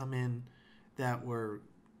people come in that were,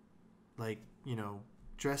 like,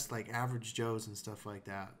 dressed like average Joes and stuff like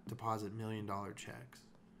that, deposit $1 million checks.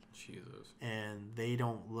 Jesus. And they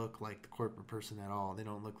don't look like the corporate person at all. They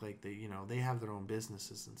don't look like they have their own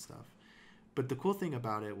businesses and stuff. But the cool thing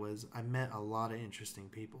about it was I met a lot of interesting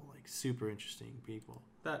people, like super interesting people.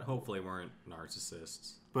 That hopefully weren't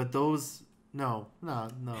narcissists. But those, no.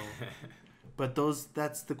 But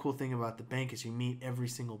that's the cool thing about the bank is you meet every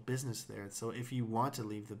single business there. So if you want to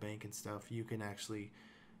leave the bank and stuff, you can actually,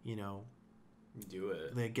 do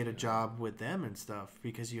it. They get a job with them and stuff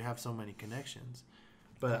because you have so many connections.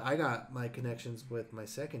 But I got my connections with my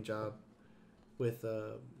second job with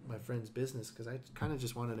my friend's business because I kind of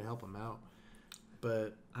just wanted to help him out.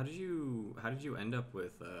 But how did you end up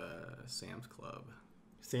with Sam's Club?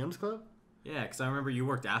 Sam's Club? Yeah, because I remember you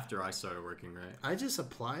worked after I started working, right? I just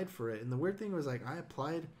applied for it, and the weird thing was like I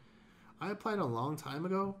applied a long time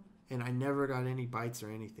ago, and I never got any bites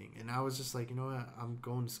or anything. And I was just like, you know what? I'm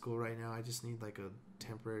going to school right now. I just need like a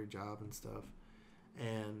temporary job and stuff.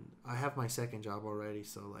 And I have my second job already,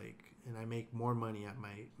 so like, and I make more money at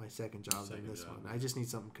my second job than this one. I just need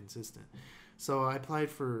something consistent. So I applied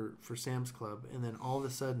for Sam's Club, and then all of a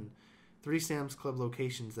sudden, 3 Sam's Club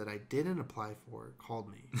locations that I didn't apply for called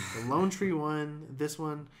me. The Lone Tree one, this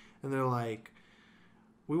one, and they're like,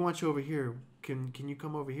 "We want you over here. Can you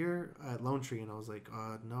come over here at Lone Tree?" And I was like,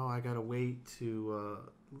 "No, I gotta wait to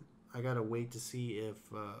see if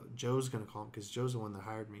Joe's gonna call me because Joe's the one that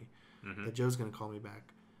hired me. Mm-hmm. That Joe's gonna call me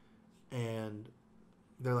back." And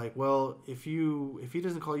they're like, "Well, if he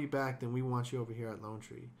doesn't call you back, then we want you over here at Lone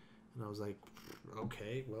Tree." And I was like,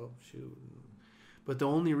 "Okay, well, shoot." But the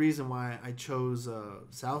only reason why I chose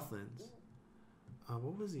Southlands,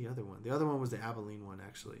 what was the other one? The other one was the Abilene one,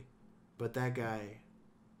 actually. But that guy,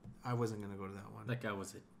 I wasn't going to go to that one. That guy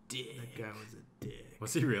was a dick.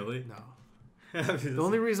 Was he really? No. The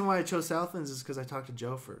only reason why I chose Southlands is because I talked to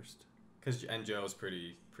Joe first. And Joe's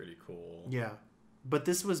pretty cool. Yeah. But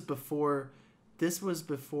this was before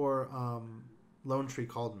Lone Tree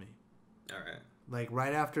called me. All right. Like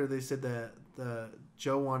right after they said that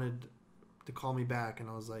Joe wanted to call me back, and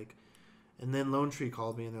I was like, and then Lone Tree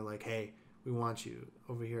called me, and they're like, hey, we want you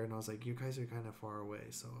over here, and I was like, you guys are kind of far away,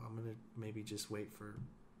 so I'm gonna maybe just wait for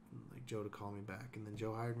like Joe to call me back, and then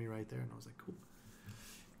Joe hired me right there, and I was like, cool.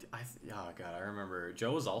 Oh god, I remember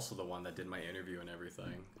Joe was also the one that did my interview and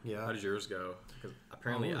everything. Yeah. How did yours go? Because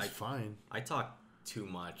apparently it was fine. I talked too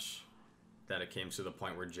much that it came to the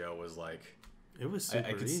point where Joe was like, it was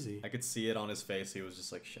super easy. I could see it on his face. He was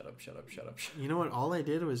just like, shut up, shut up, shut up. You know what? All I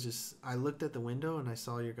did was just I looked at the window and I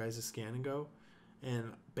saw your guys' scan and go,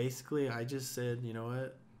 and basically I just said, you know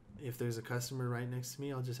what? If there's a customer right next to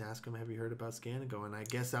me, I'll just ask them, have you heard about Scan and Go? And I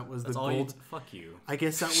guess that was the gold. Fuck you. I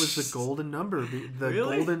guess that was the golden number, the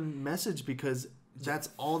Really? golden message, because that's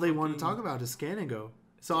all they want to talk about is Scan and Go.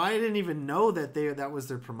 So I didn't even know that that was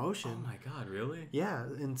their promotion. Oh my god, really? Yeah,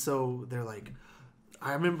 and so they're like,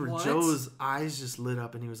 I remember What? Joe's eyes just lit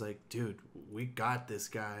up, and he was like, dude, we got this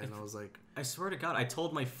guy. And I was like, I swear to God, I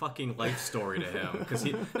told my fucking life story to him because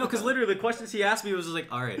literally the questions he asked me was just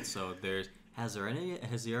like, all right, so has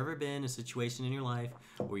there ever been a situation in your life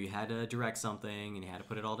where you had to direct something and you had to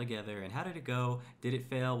put it all together, and how did it go? Did it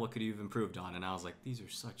fail? What could you have improved on? And I was like, these are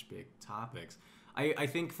such big topics. I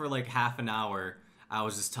think for like half an hour I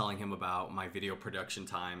was just telling him about my video production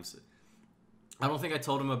times. I don't think I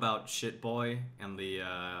told him about Shit Boy and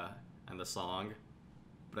the song,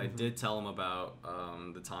 but I did tell him about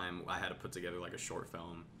the time I had to put together like a short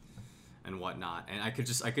film and whatnot. And I could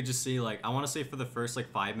just see, like, I want to say for the first like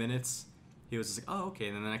 5 minutes he was just like, oh, okay.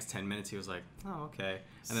 And then the next 10 minutes he was like, oh, okay.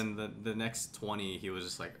 And then the next 20 he was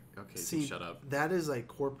just like, okay, see, shut up. That is like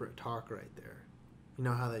corporate talk right there. You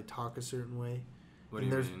know how they talk a certain way? What do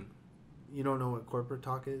you mean? You don't know what corporate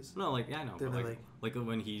talk is? No, like, yeah, I know. They're But like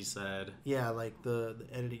when he said... Yeah, like the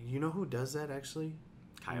editing. You know who does that, actually?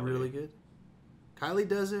 Kylie. Really good? Kylie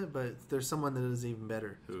does it, but there's someone that is even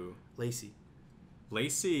better. Who? Lacey.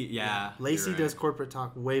 Lacey, yeah. Lacey right. does corporate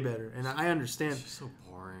talk way better. And I understand. She's so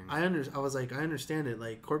boring. I was like, I understand it.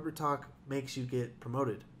 Like, corporate talk makes you get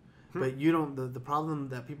promoted. But you don't... The problem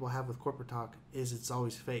that people have with corporate talk is it's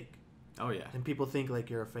always fake. Oh, yeah. And people think like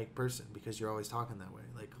you're a fake person because you're always talking that way.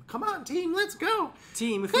 Like, come on, team, let's go.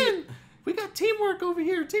 Team, if we got teamwork over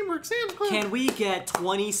here. Teamwork, Sam's Club. Can we get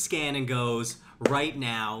 20 scan and goes right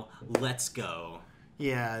now? Let's go.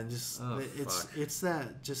 Yeah, and just fuck. it's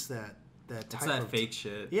that type It's that of fake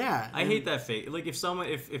shit. Yeah, I hate that fake. Like if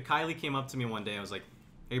Kylie came up to me one day, I was like,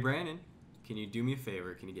 "Hey Brandon, can you do me a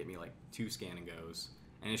favor? Can you get me like 2 scan and goes?"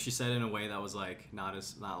 And if she said it in a way that was like not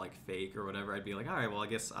like fake or whatever, I'd be like, all right, well, I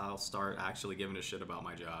guess I'll start actually giving a shit about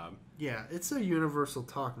my job. Yeah, it's a universal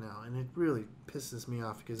talk now, and it really pisses me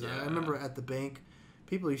off because I remember at the bank,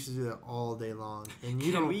 people used to do that all day long. And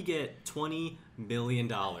Can we get $20 million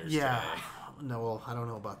today? No, well, I don't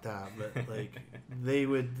know about that, but like they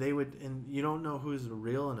would, and you don't know who's a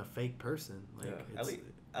real and a fake person. Like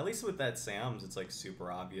at least with that Sam's, it's like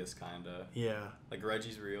super obvious, kind of. Yeah. Like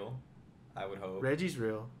Reggie's real. I would hope. Reggie's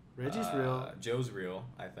real. Joe's real,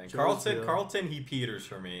 I think. Joe's real. Carlton, he peters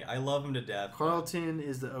for me. I love him to death. Carlton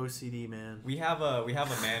is the OCD man. We have a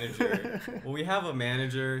manager. Well, we have a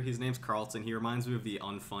manager. His name's Carlton. He reminds me of the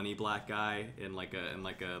unfunny black guy in like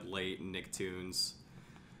a late Nicktoons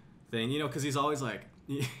thing. You know, because he's always like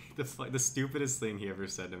the stupidest thing he ever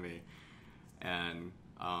said to me. And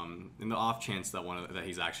in the off chance that that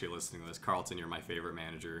he's actually listening to this, Carlton, you're my favorite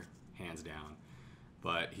manager, hands down.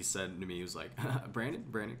 But he said to me, he was like, Brandon,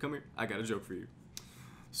 come here. I got a joke for you.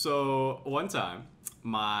 So one time,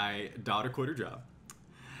 my daughter quit her job.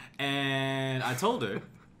 And I told her,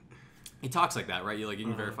 he talks like that, right? You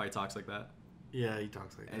can verify he talks like that? Yeah, he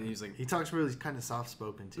talks like that. And he's like... He talks really kind of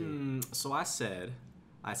soft-spoken, too. So I said,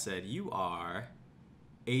 you are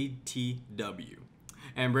ATW.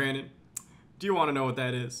 And Brandon, do you want to know what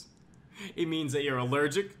that is? It means that you're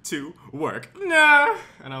allergic to work. Nah.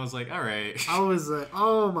 And I was like, all right. I was like,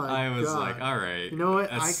 oh my god. I was like, all right. You know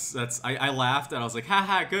what? I laughed and I was like,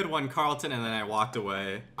 haha, good one, Carlton. And then I walked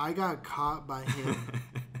away. I got caught by him.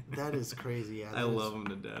 That is crazy. Yeah, I love him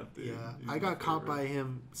to death, dude. Yeah, I got caught by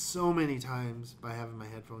him so many times by having my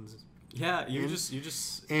headphones. Yeah, you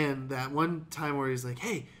just. And that one time where he's like,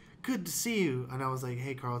 hey, good to see you. And I was like,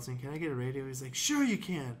 hey, Carlton, can I get a radio? He's like, sure you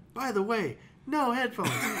can. By the way, no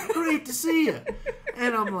headphones. Great to see you.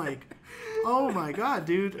 And I'm like, oh my god,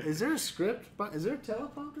 dude, is there a script? Is there a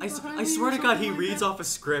teleprompter behind I swear me to God, he like reads that? off a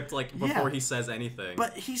script before he says anything.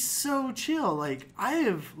 But he's so chill. Like I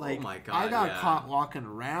have oh my God, I got caught walking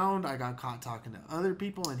around. I got caught talking to other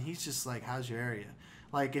people, and he's just like, how's your area?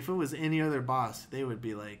 Like if it was any other boss, they would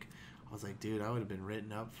be like, I was like, dude, I would have been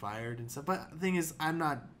written up, fired, and stuff. But the thing is, I'm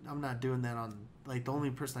not doing that on like the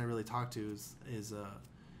only person I really talk to is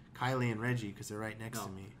Kylie and Reggie because they're right next to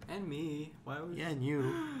me. And me. Why would? Yeah, and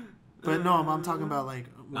you. But no, I'm talking about like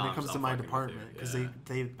when it comes to my fucking department because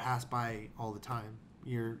they pass by all the time.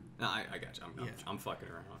 No, I got you. I'm fucking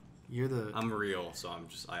around. I'm real, so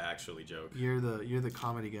I actually joke. You're the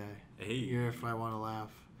comedy guy. Hey. You're if I want to laugh.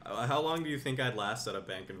 How long do you think I'd last at a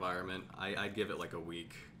bank environment? I'd give it like a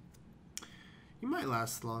week. You might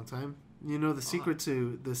last a long time. You know the secret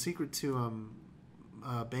to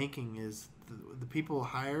banking is the people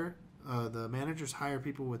hire the managers hire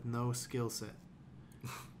people with no skill set.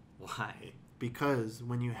 Why? Because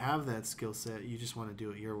when you have that skill set, you just want to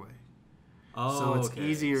do it your way. Oh, so it's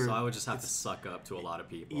easier. So I would just have to suck up to a lot of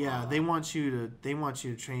people. Yeah, they want you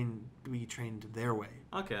to be trained their way.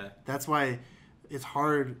 Okay. That's why it's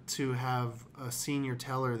hard to have a senior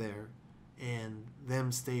teller there and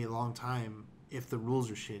them stay a long time if the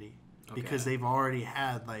rules are shitty. Okay. Because they've already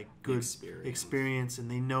had like good experience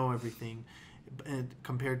and they know everything, and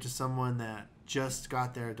compared to someone that just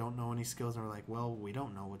got there, don't know any skills, and we're like, well, we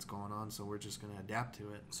don't know what's going on, so we're just going to adapt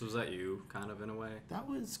to it. So was that you, kind of, in a way? That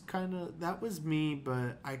was me,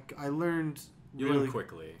 but I learned learned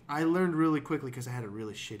quickly. I learned really quickly because I had a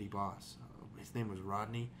really shitty boss. His name was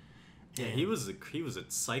Rodney. Yeah, he was a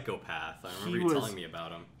psychopath. I remember you telling me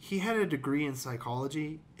about him. He had a degree in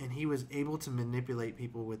psychology, and he was able to manipulate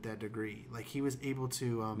people with that degree. Like, he was able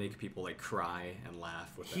to make people like cry and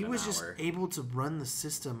laugh within an hour. He was just able to run the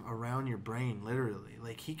system around your brain, literally.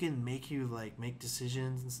 Like, he can make you like make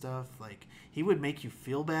decisions and stuff. Like, he would make you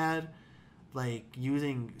feel bad, like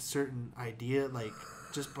using certain idea, like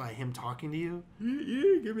just by him talking to you.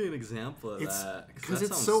 You give me an example of that. Because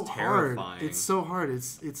it's so terrifying. Hard. It's so hard.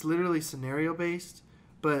 It's literally scenario based,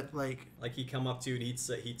 but like he'd come up to you and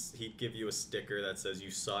he'd give you a sticker that says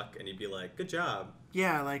you suck, and he'd be like, "Good job."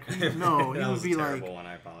 Yeah, like no, he would be like, one,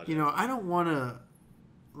 I apologize. You know, I don't want to.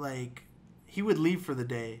 Like, he would leave for the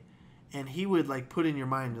day, and he would like put in your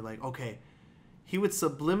mind to like, okay, he would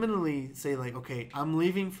subliminally say like, okay, I'm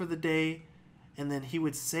leaving for the day. And then he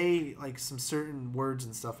would say like some certain words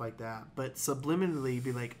and stuff like that, but subliminally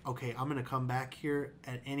be like, "Okay, I'm gonna come back here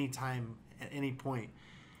at any time, at any point."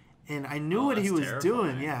 And I knew what he was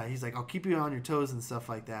doing. Yeah, he's like, "I'll keep you on your toes" and stuff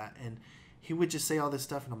like that. And he would just say all this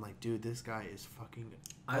stuff, and I'm like, "Dude, this guy is fucking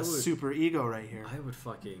super ego right here." I would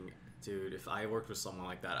fucking, dude. If I worked with someone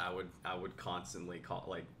like that, I would constantly call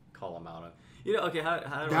him out on. You know, okay, how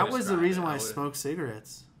do that was the reason why I smoked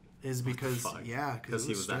cigarettes. Is because because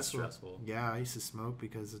he was that stressful. Yeah, I used to smoke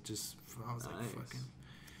because it just I was like fucking.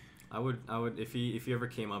 I would if he ever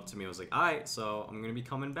came up to me, I was like, all right, so I'm gonna be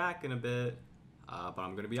coming back in a bit, but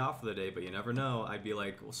I'm gonna be off for the day. But you never know. I'd be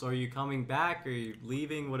like, well, so are you coming back? Are you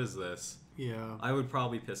leaving? What is this? Yeah. I would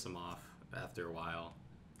probably piss him off after a while.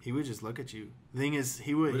 He would just look at you. The thing is,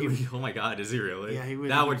 he would. Oh my god, is he really? Yeah, he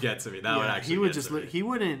would. That would get to me. That would actually. He would just look. He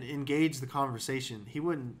wouldn't engage the conversation. He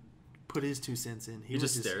wouldn't put his 2 cents in. He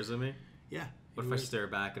just stares at me? Yeah. What if I stare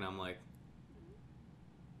back and I'm like...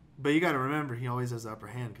 But you got to remember, he always has the upper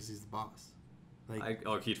hand because he's the boss. Like,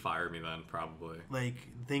 he'd fire me then, probably. Like,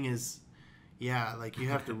 the thing is, yeah, like, you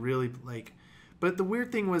have to really, like... But the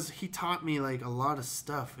weird thing was, he taught me, like, a lot of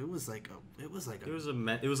stuff. It was like an abusive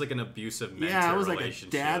mentor relationship. Yeah, it was like a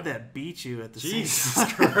dad that beat you at the Jesus same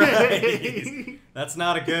time. Christ. That's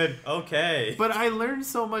not a good... Okay. But I learned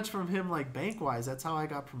so much from him, like, bank-wise. That's how I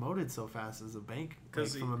got promoted so fast as a bank,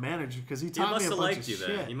 from a manager. Because he taught me a bunch of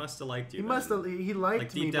shit. He must have liked you. He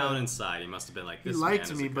liked me. Deep down inside, he must have been like, this he liked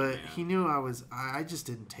man me, is a but good man. He knew I just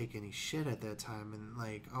didn't take any shit at that time. And,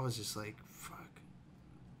 like, I was just like, fuck.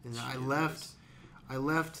 And I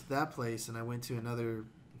left that place and I went to another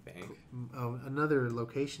bank, another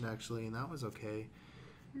location actually, and that was okay.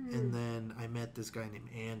 And then I met this guy named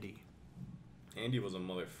Andy. Andy was a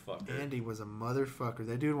motherfucker.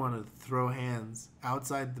 That dude wanted to throw hands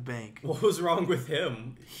outside the bank. What was wrong with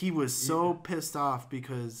him? He was so pissed off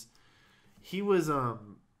because he was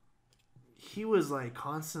like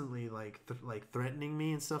constantly like threatening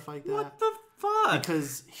me and stuff like that. What the fuck?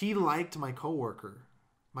 Because he liked my coworker.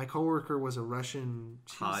 My coworker was a Russian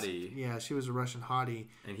hottie. Yeah, she was a Russian hottie.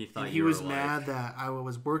 And he thought he was mad that I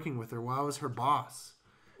was working with her while I was her boss.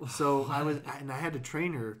 So I had to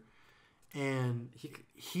train her. And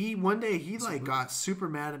he one day he like got super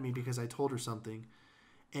mad at me because I told her something.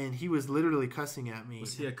 And he was literally cussing at me.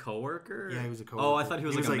 Was he a coworker? Yeah, he was a coworker. Oh, I thought he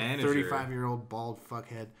was like a manager. 35-year-old bald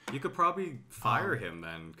fuckhead. You could probably fire him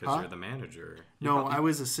then because you're the manager. I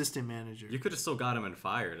was assistant manager. You could have still got him and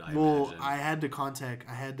fired. I imagine. I had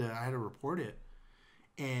to report it.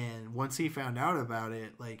 And once he found out about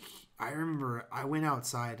it, like, I remember I went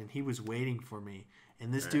outside and he was waiting for me.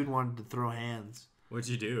 And this dude wanted to throw hands. What'd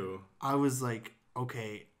you do? I was like,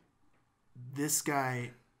 okay, this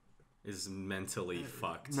guy is mentally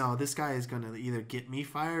fucked. No, this guy is going to either get me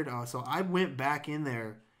fired. So I went back in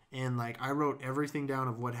there and, like, I wrote everything down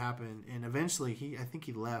of what happened. And eventually, I think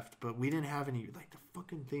he left. But we didn't have any, like, the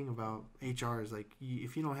fucking thing about HR is, like,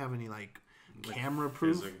 if you don't have any, like camera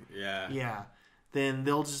proof. Yeah. Then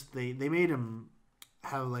they'll just, they made him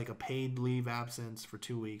have, like, a paid leave absence for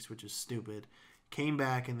 2 weeks, which is stupid. Came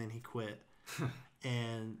back and then he quit.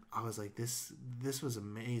 And I was like, this was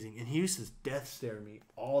amazing. And he used to death stare me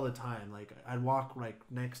all the time. Like, I'd walk right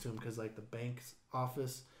next to him because, like, the bank's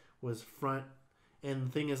office was front. And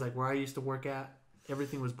the thing is, like, where I used to work at,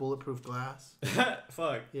 everything was bulletproof glass.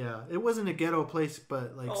 Fuck. Yeah. It wasn't a ghetto place,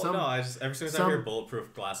 but, like, every single time I hear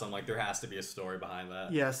bulletproof glass, I'm like, there has to be a story behind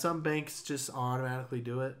that. Yeah, some banks just automatically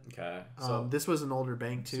do it. Okay. So this was an older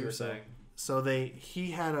bank, too. So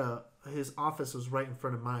he had his office was right in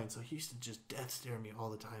front of mine, so he used to just death stare me all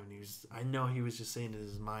the time. And I know he was just saying in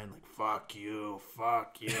his mind, like, fuck you. I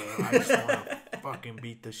just want to fucking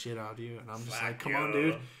beat the shit out of you. And I'm just like, come on,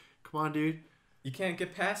 dude. You can't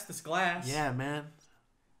get past this glass. Yeah, man.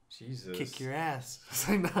 Jesus. Kick your ass. It's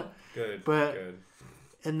like, no. Good.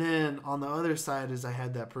 And then on the other side is I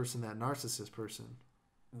had that narcissist person.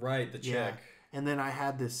 Right, the chick. Yeah. And then I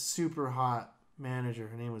had this super hot manager.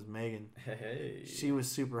 Her name was Megan. Hey. She was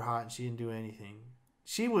super hot and she didn't do anything.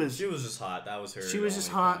 She was just hot. That was her. She was just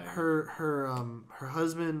hot. Thing. Her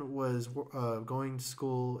husband was going to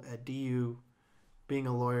school at DU, being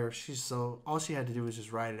a lawyer. All she had to do was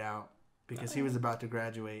just ride it out because he was about to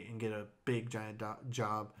graduate and get a big giant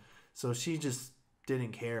job. So she just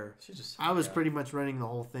didn't care. I was pretty much running the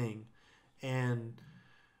whole thing, and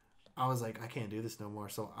I was like, I can't do this no more.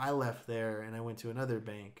 So I left there and I went to another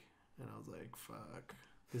bank. And I was like, fuck,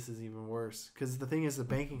 this is even worse. Because the thing is, the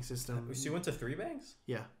banking system... So you went to 3 banks?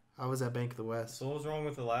 Yeah. I was at Bank of the West. So what was wrong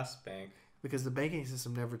with the last bank? Because the banking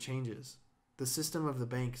system never changes. The system of the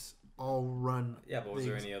banks all run... Yeah, but was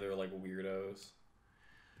there any other, like, weirdos?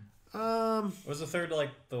 Was the third, like,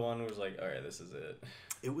 the one who was like, all right, this is it?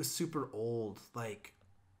 It was super old. Like,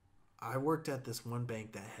 I worked at this one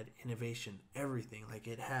bank that had innovation, everything. Like,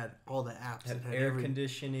 it had all the apps. It had air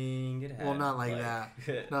conditioning. It had, well, not like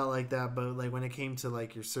that. Not like that. But, like, when it came to,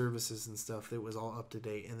 like, your services and stuff, it was all up to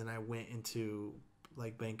date. And then I went into,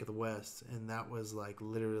 like, Bank of the West. And that was, like,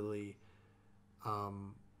 literally... what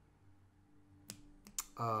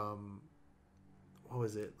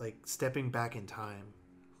was it? Like, stepping back in time.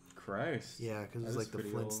 Christ. Yeah, because it was, like, the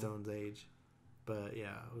Flintstones age. But,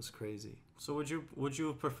 yeah, it was crazy. So would you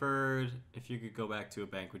have preferred, if you could go back to a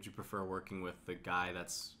bank, would you prefer working with the guy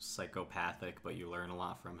that's psychopathic but you learn a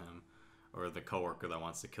lot from him, or the coworker that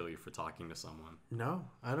wants to kill you for talking to someone? No,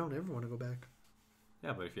 I don't ever want to go back.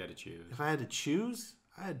 Yeah, but if you had to choose. If I had to choose,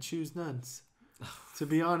 I'd choose none. To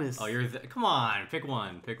be honest. Oh, come on, pick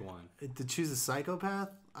one. To choose a psychopath,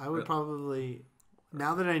 I would probably,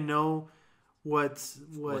 now that I know what's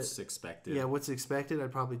expected. Yeah, what's expected,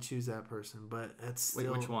 I'd probably choose that person. But that's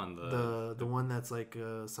still... Wait, which one? The one that's like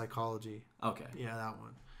psychology. Okay. Yeah, that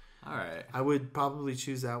one. All right. I would probably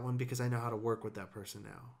choose that one because I know how to work with that person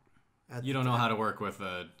now. You don't know how to work with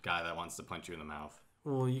a guy that wants to punch you in the mouth.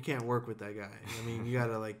 Well, you can't work with that guy. I mean, you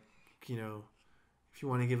gotta, like, if you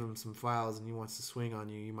want to give him some files and he wants to swing on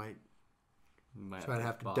you, you might try to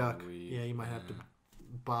have to duck. Yeah, you might have to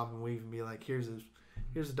bob and weave and be like, here's a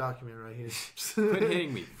document right here. Quit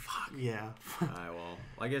hitting me. Fuck. Yeah. Alright, well,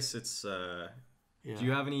 I guess it's... Yeah. Do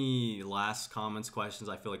you have any last comments, questions?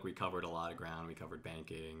 I feel like we covered a lot of ground. We covered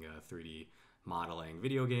banking, 3D modeling,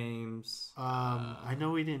 video games. I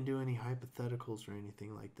know we didn't do any hypotheticals or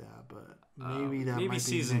anything like that, but maybe that might be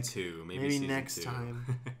season 2. Maybe next time,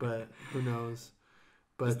 but who knows?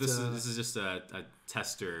 But this is just a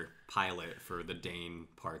tester pilot for the Dane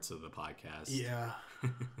parts of the podcast. Yeah.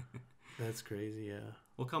 That's crazy, yeah.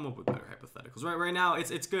 We'll come up with better hypotheticals. Right now,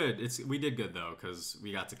 it's good. We did good, though, because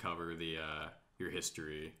we got to cover the your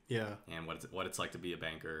history. Yeah. And what it's like to be a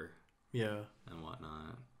banker. Yeah. And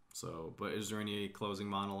whatnot. So, but is there any closing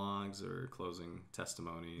monologues or closing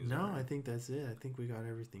testimonies? No, I think that's it. I think we got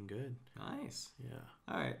everything good. Nice. Yeah.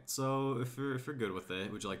 All right. So, if you're good with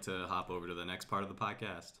it, would you like to hop over to the next part of the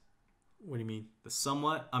podcast? What do you mean? This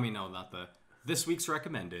week's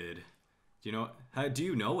recommended. Do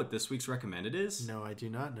you know what this week's recommended is? No, I do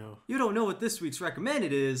not know. You don't know what this week's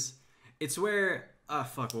recommended is? It's where...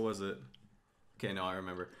 what was it? Okay, no, I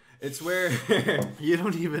remember. It's where... You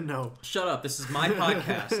don't even know. Shut up. This is my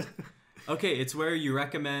podcast. Okay, it's where you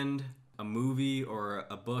recommend a movie or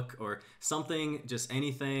a book or something, just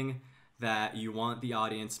anything that you want the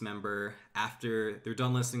audience member, after they're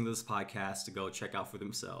done listening to this podcast, to go check out for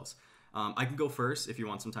themselves. I can go first if you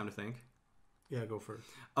want some time to think. Yeah, go first.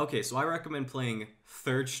 Okay, so I recommend playing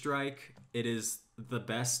Third Strike. It is the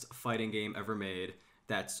best fighting game ever made.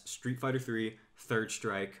 That's Street Fighter 3, Third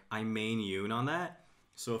Strike. I main Yoon on that.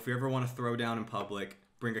 So if you ever want to throw down in public,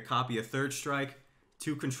 bring a copy of Third Strike,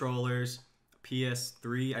 2 controllers,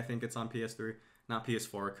 PS3. I think it's on PS3, not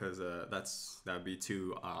PS4, because that would be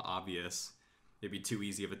too obvious. It'd be too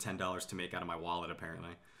easy of a $10 to make out of my wallet,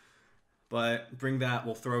 apparently. But bring that.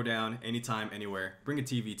 We'll throw down anytime, anywhere. Bring a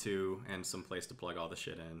TV too, and some place to plug all the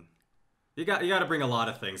shit in. You got to bring a lot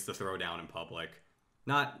of things to throw down in public.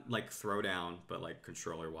 Not like throw down, but like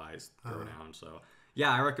controller wise throw down. So yeah,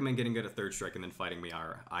 I recommend getting good at Third Strike and then fighting me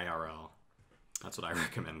IRL. That's what I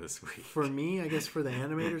recommend this week. For me, I guess for the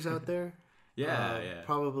animators out there,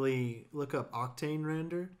 probably look up Octane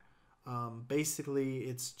Render. Basically,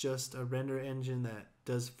 it's just a render engine that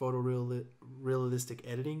does photorealistic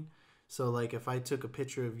editing. So, like, if I took a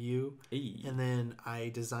picture of you and then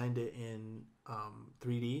I designed it in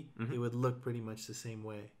 3D, it would look pretty much the same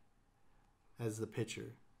way as the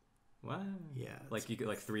picture. What? Yeah. Like, you could,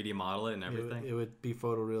 like, 3D model it and everything? It would be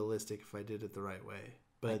photorealistic if I did it the right way.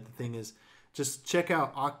 But the thing is, just check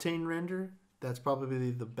out Octane Render. That's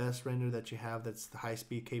probably the best render that you have that's the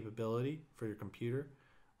high-speed capability for your computer.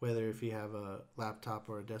 Whether if you have a laptop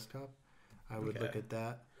or a desktop, I would look at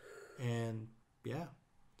that. And, yeah.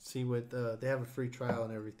 See what they have a free trial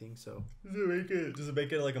and everything. So does it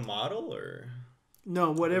make it like a model or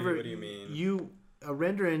no? Whatever. What do you mean? A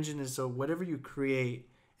render engine is so whatever you create,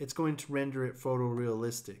 it's going to render it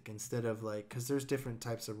photorealistic instead of like because there's different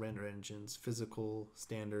types of render engines: physical,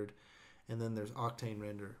 standard, and then there's Octane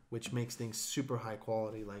Render, which makes things super high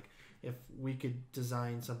quality. Like if we could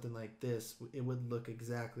design something like this, it would look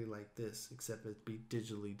exactly like this, except it'd be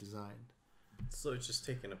digitally designed. So it's just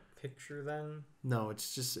taking a picture then? No,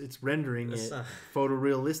 it's rendering it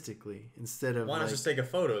photorealistically instead of. Why not just take a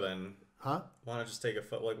photo then? Huh? Why not just take a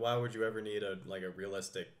photo? Like, why would you ever need a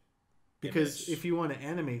realistic? Because image? if you want to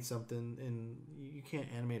animate something, and you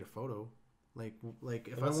can't animate a photo, like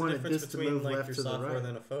if what's I wanted the this difference to between move like left your to the software right,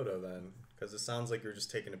 than a photo then? Because it sounds like you're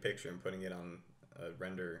just taking a picture and putting it on a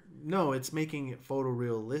render. No, it's making it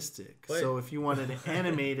photorealistic. But, so if you wanted to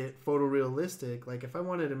animate it photorealistic, like if I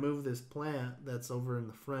wanted to move this plant that's over in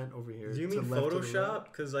the front over here. Do you mean Photoshop?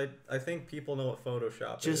 Because I think people know what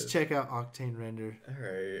Photoshop is. Just check out Octane Render. All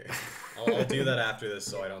right, I'll do that after this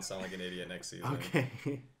so I don't sound like an idiot next season. Okay.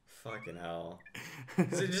 Fucking hell.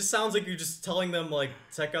 It just sounds like you're just telling them like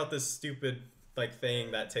check out this stupid like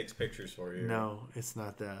thing that takes pictures for you. No, it's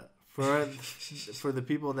not that. For the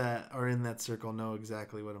people that are in that circle know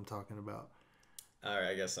exactly what I'm talking about. All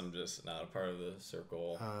right, I guess I'm just not a part of the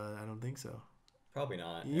circle. I don't think so. Probably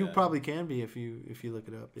not. You probably can be if you look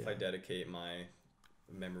it up. Yeah. If I dedicate my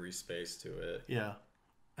memory space to it. Yeah.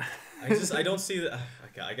 I don't see that.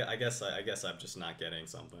 Okay, I guess I'm just not getting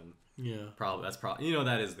something. Yeah. That's probably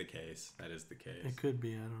that is the case. That is the case. It could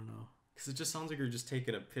be. I don't know. Because it just sounds like you're just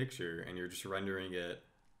taking a picture and you're just rendering it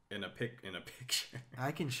in a picture.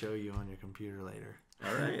 I can show you on your computer later.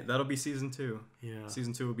 All right, that'll be season 2. Yeah.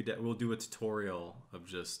 Season 2 will be we'll do a tutorial of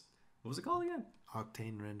just what was it called again?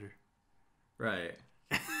 Octane Render. Right.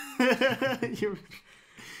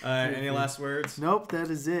 Any last words? Nope, that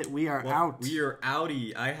is it. We are out. We are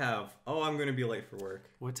outie. I'm going to be late for work.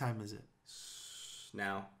 What time is it?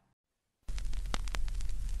 Now.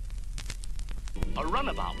 A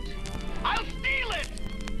runabout. I'll steal it!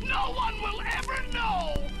 No one will ever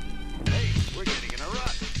know! Hey, we're getting in a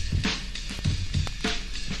rut.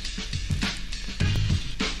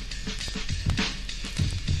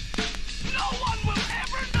 No one will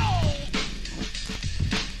ever know!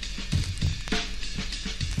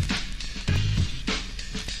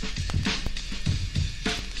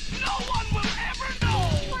 No one will ever know!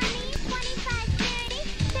 20, 25, 30,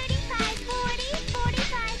 35, 40,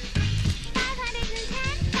 45, 510,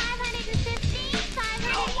 550,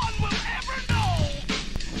 500. No one will ever know!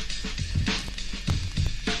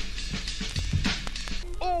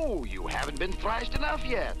 Oh, you haven't been thrashed enough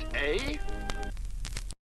yet, eh?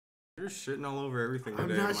 You're shitting all over everything I'm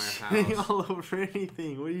today not in my shitting house. all over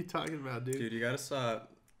anything. What are you talking about, dude? Dude, you gotta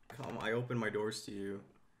stop. I open my doors to you,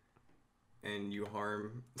 and you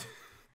harm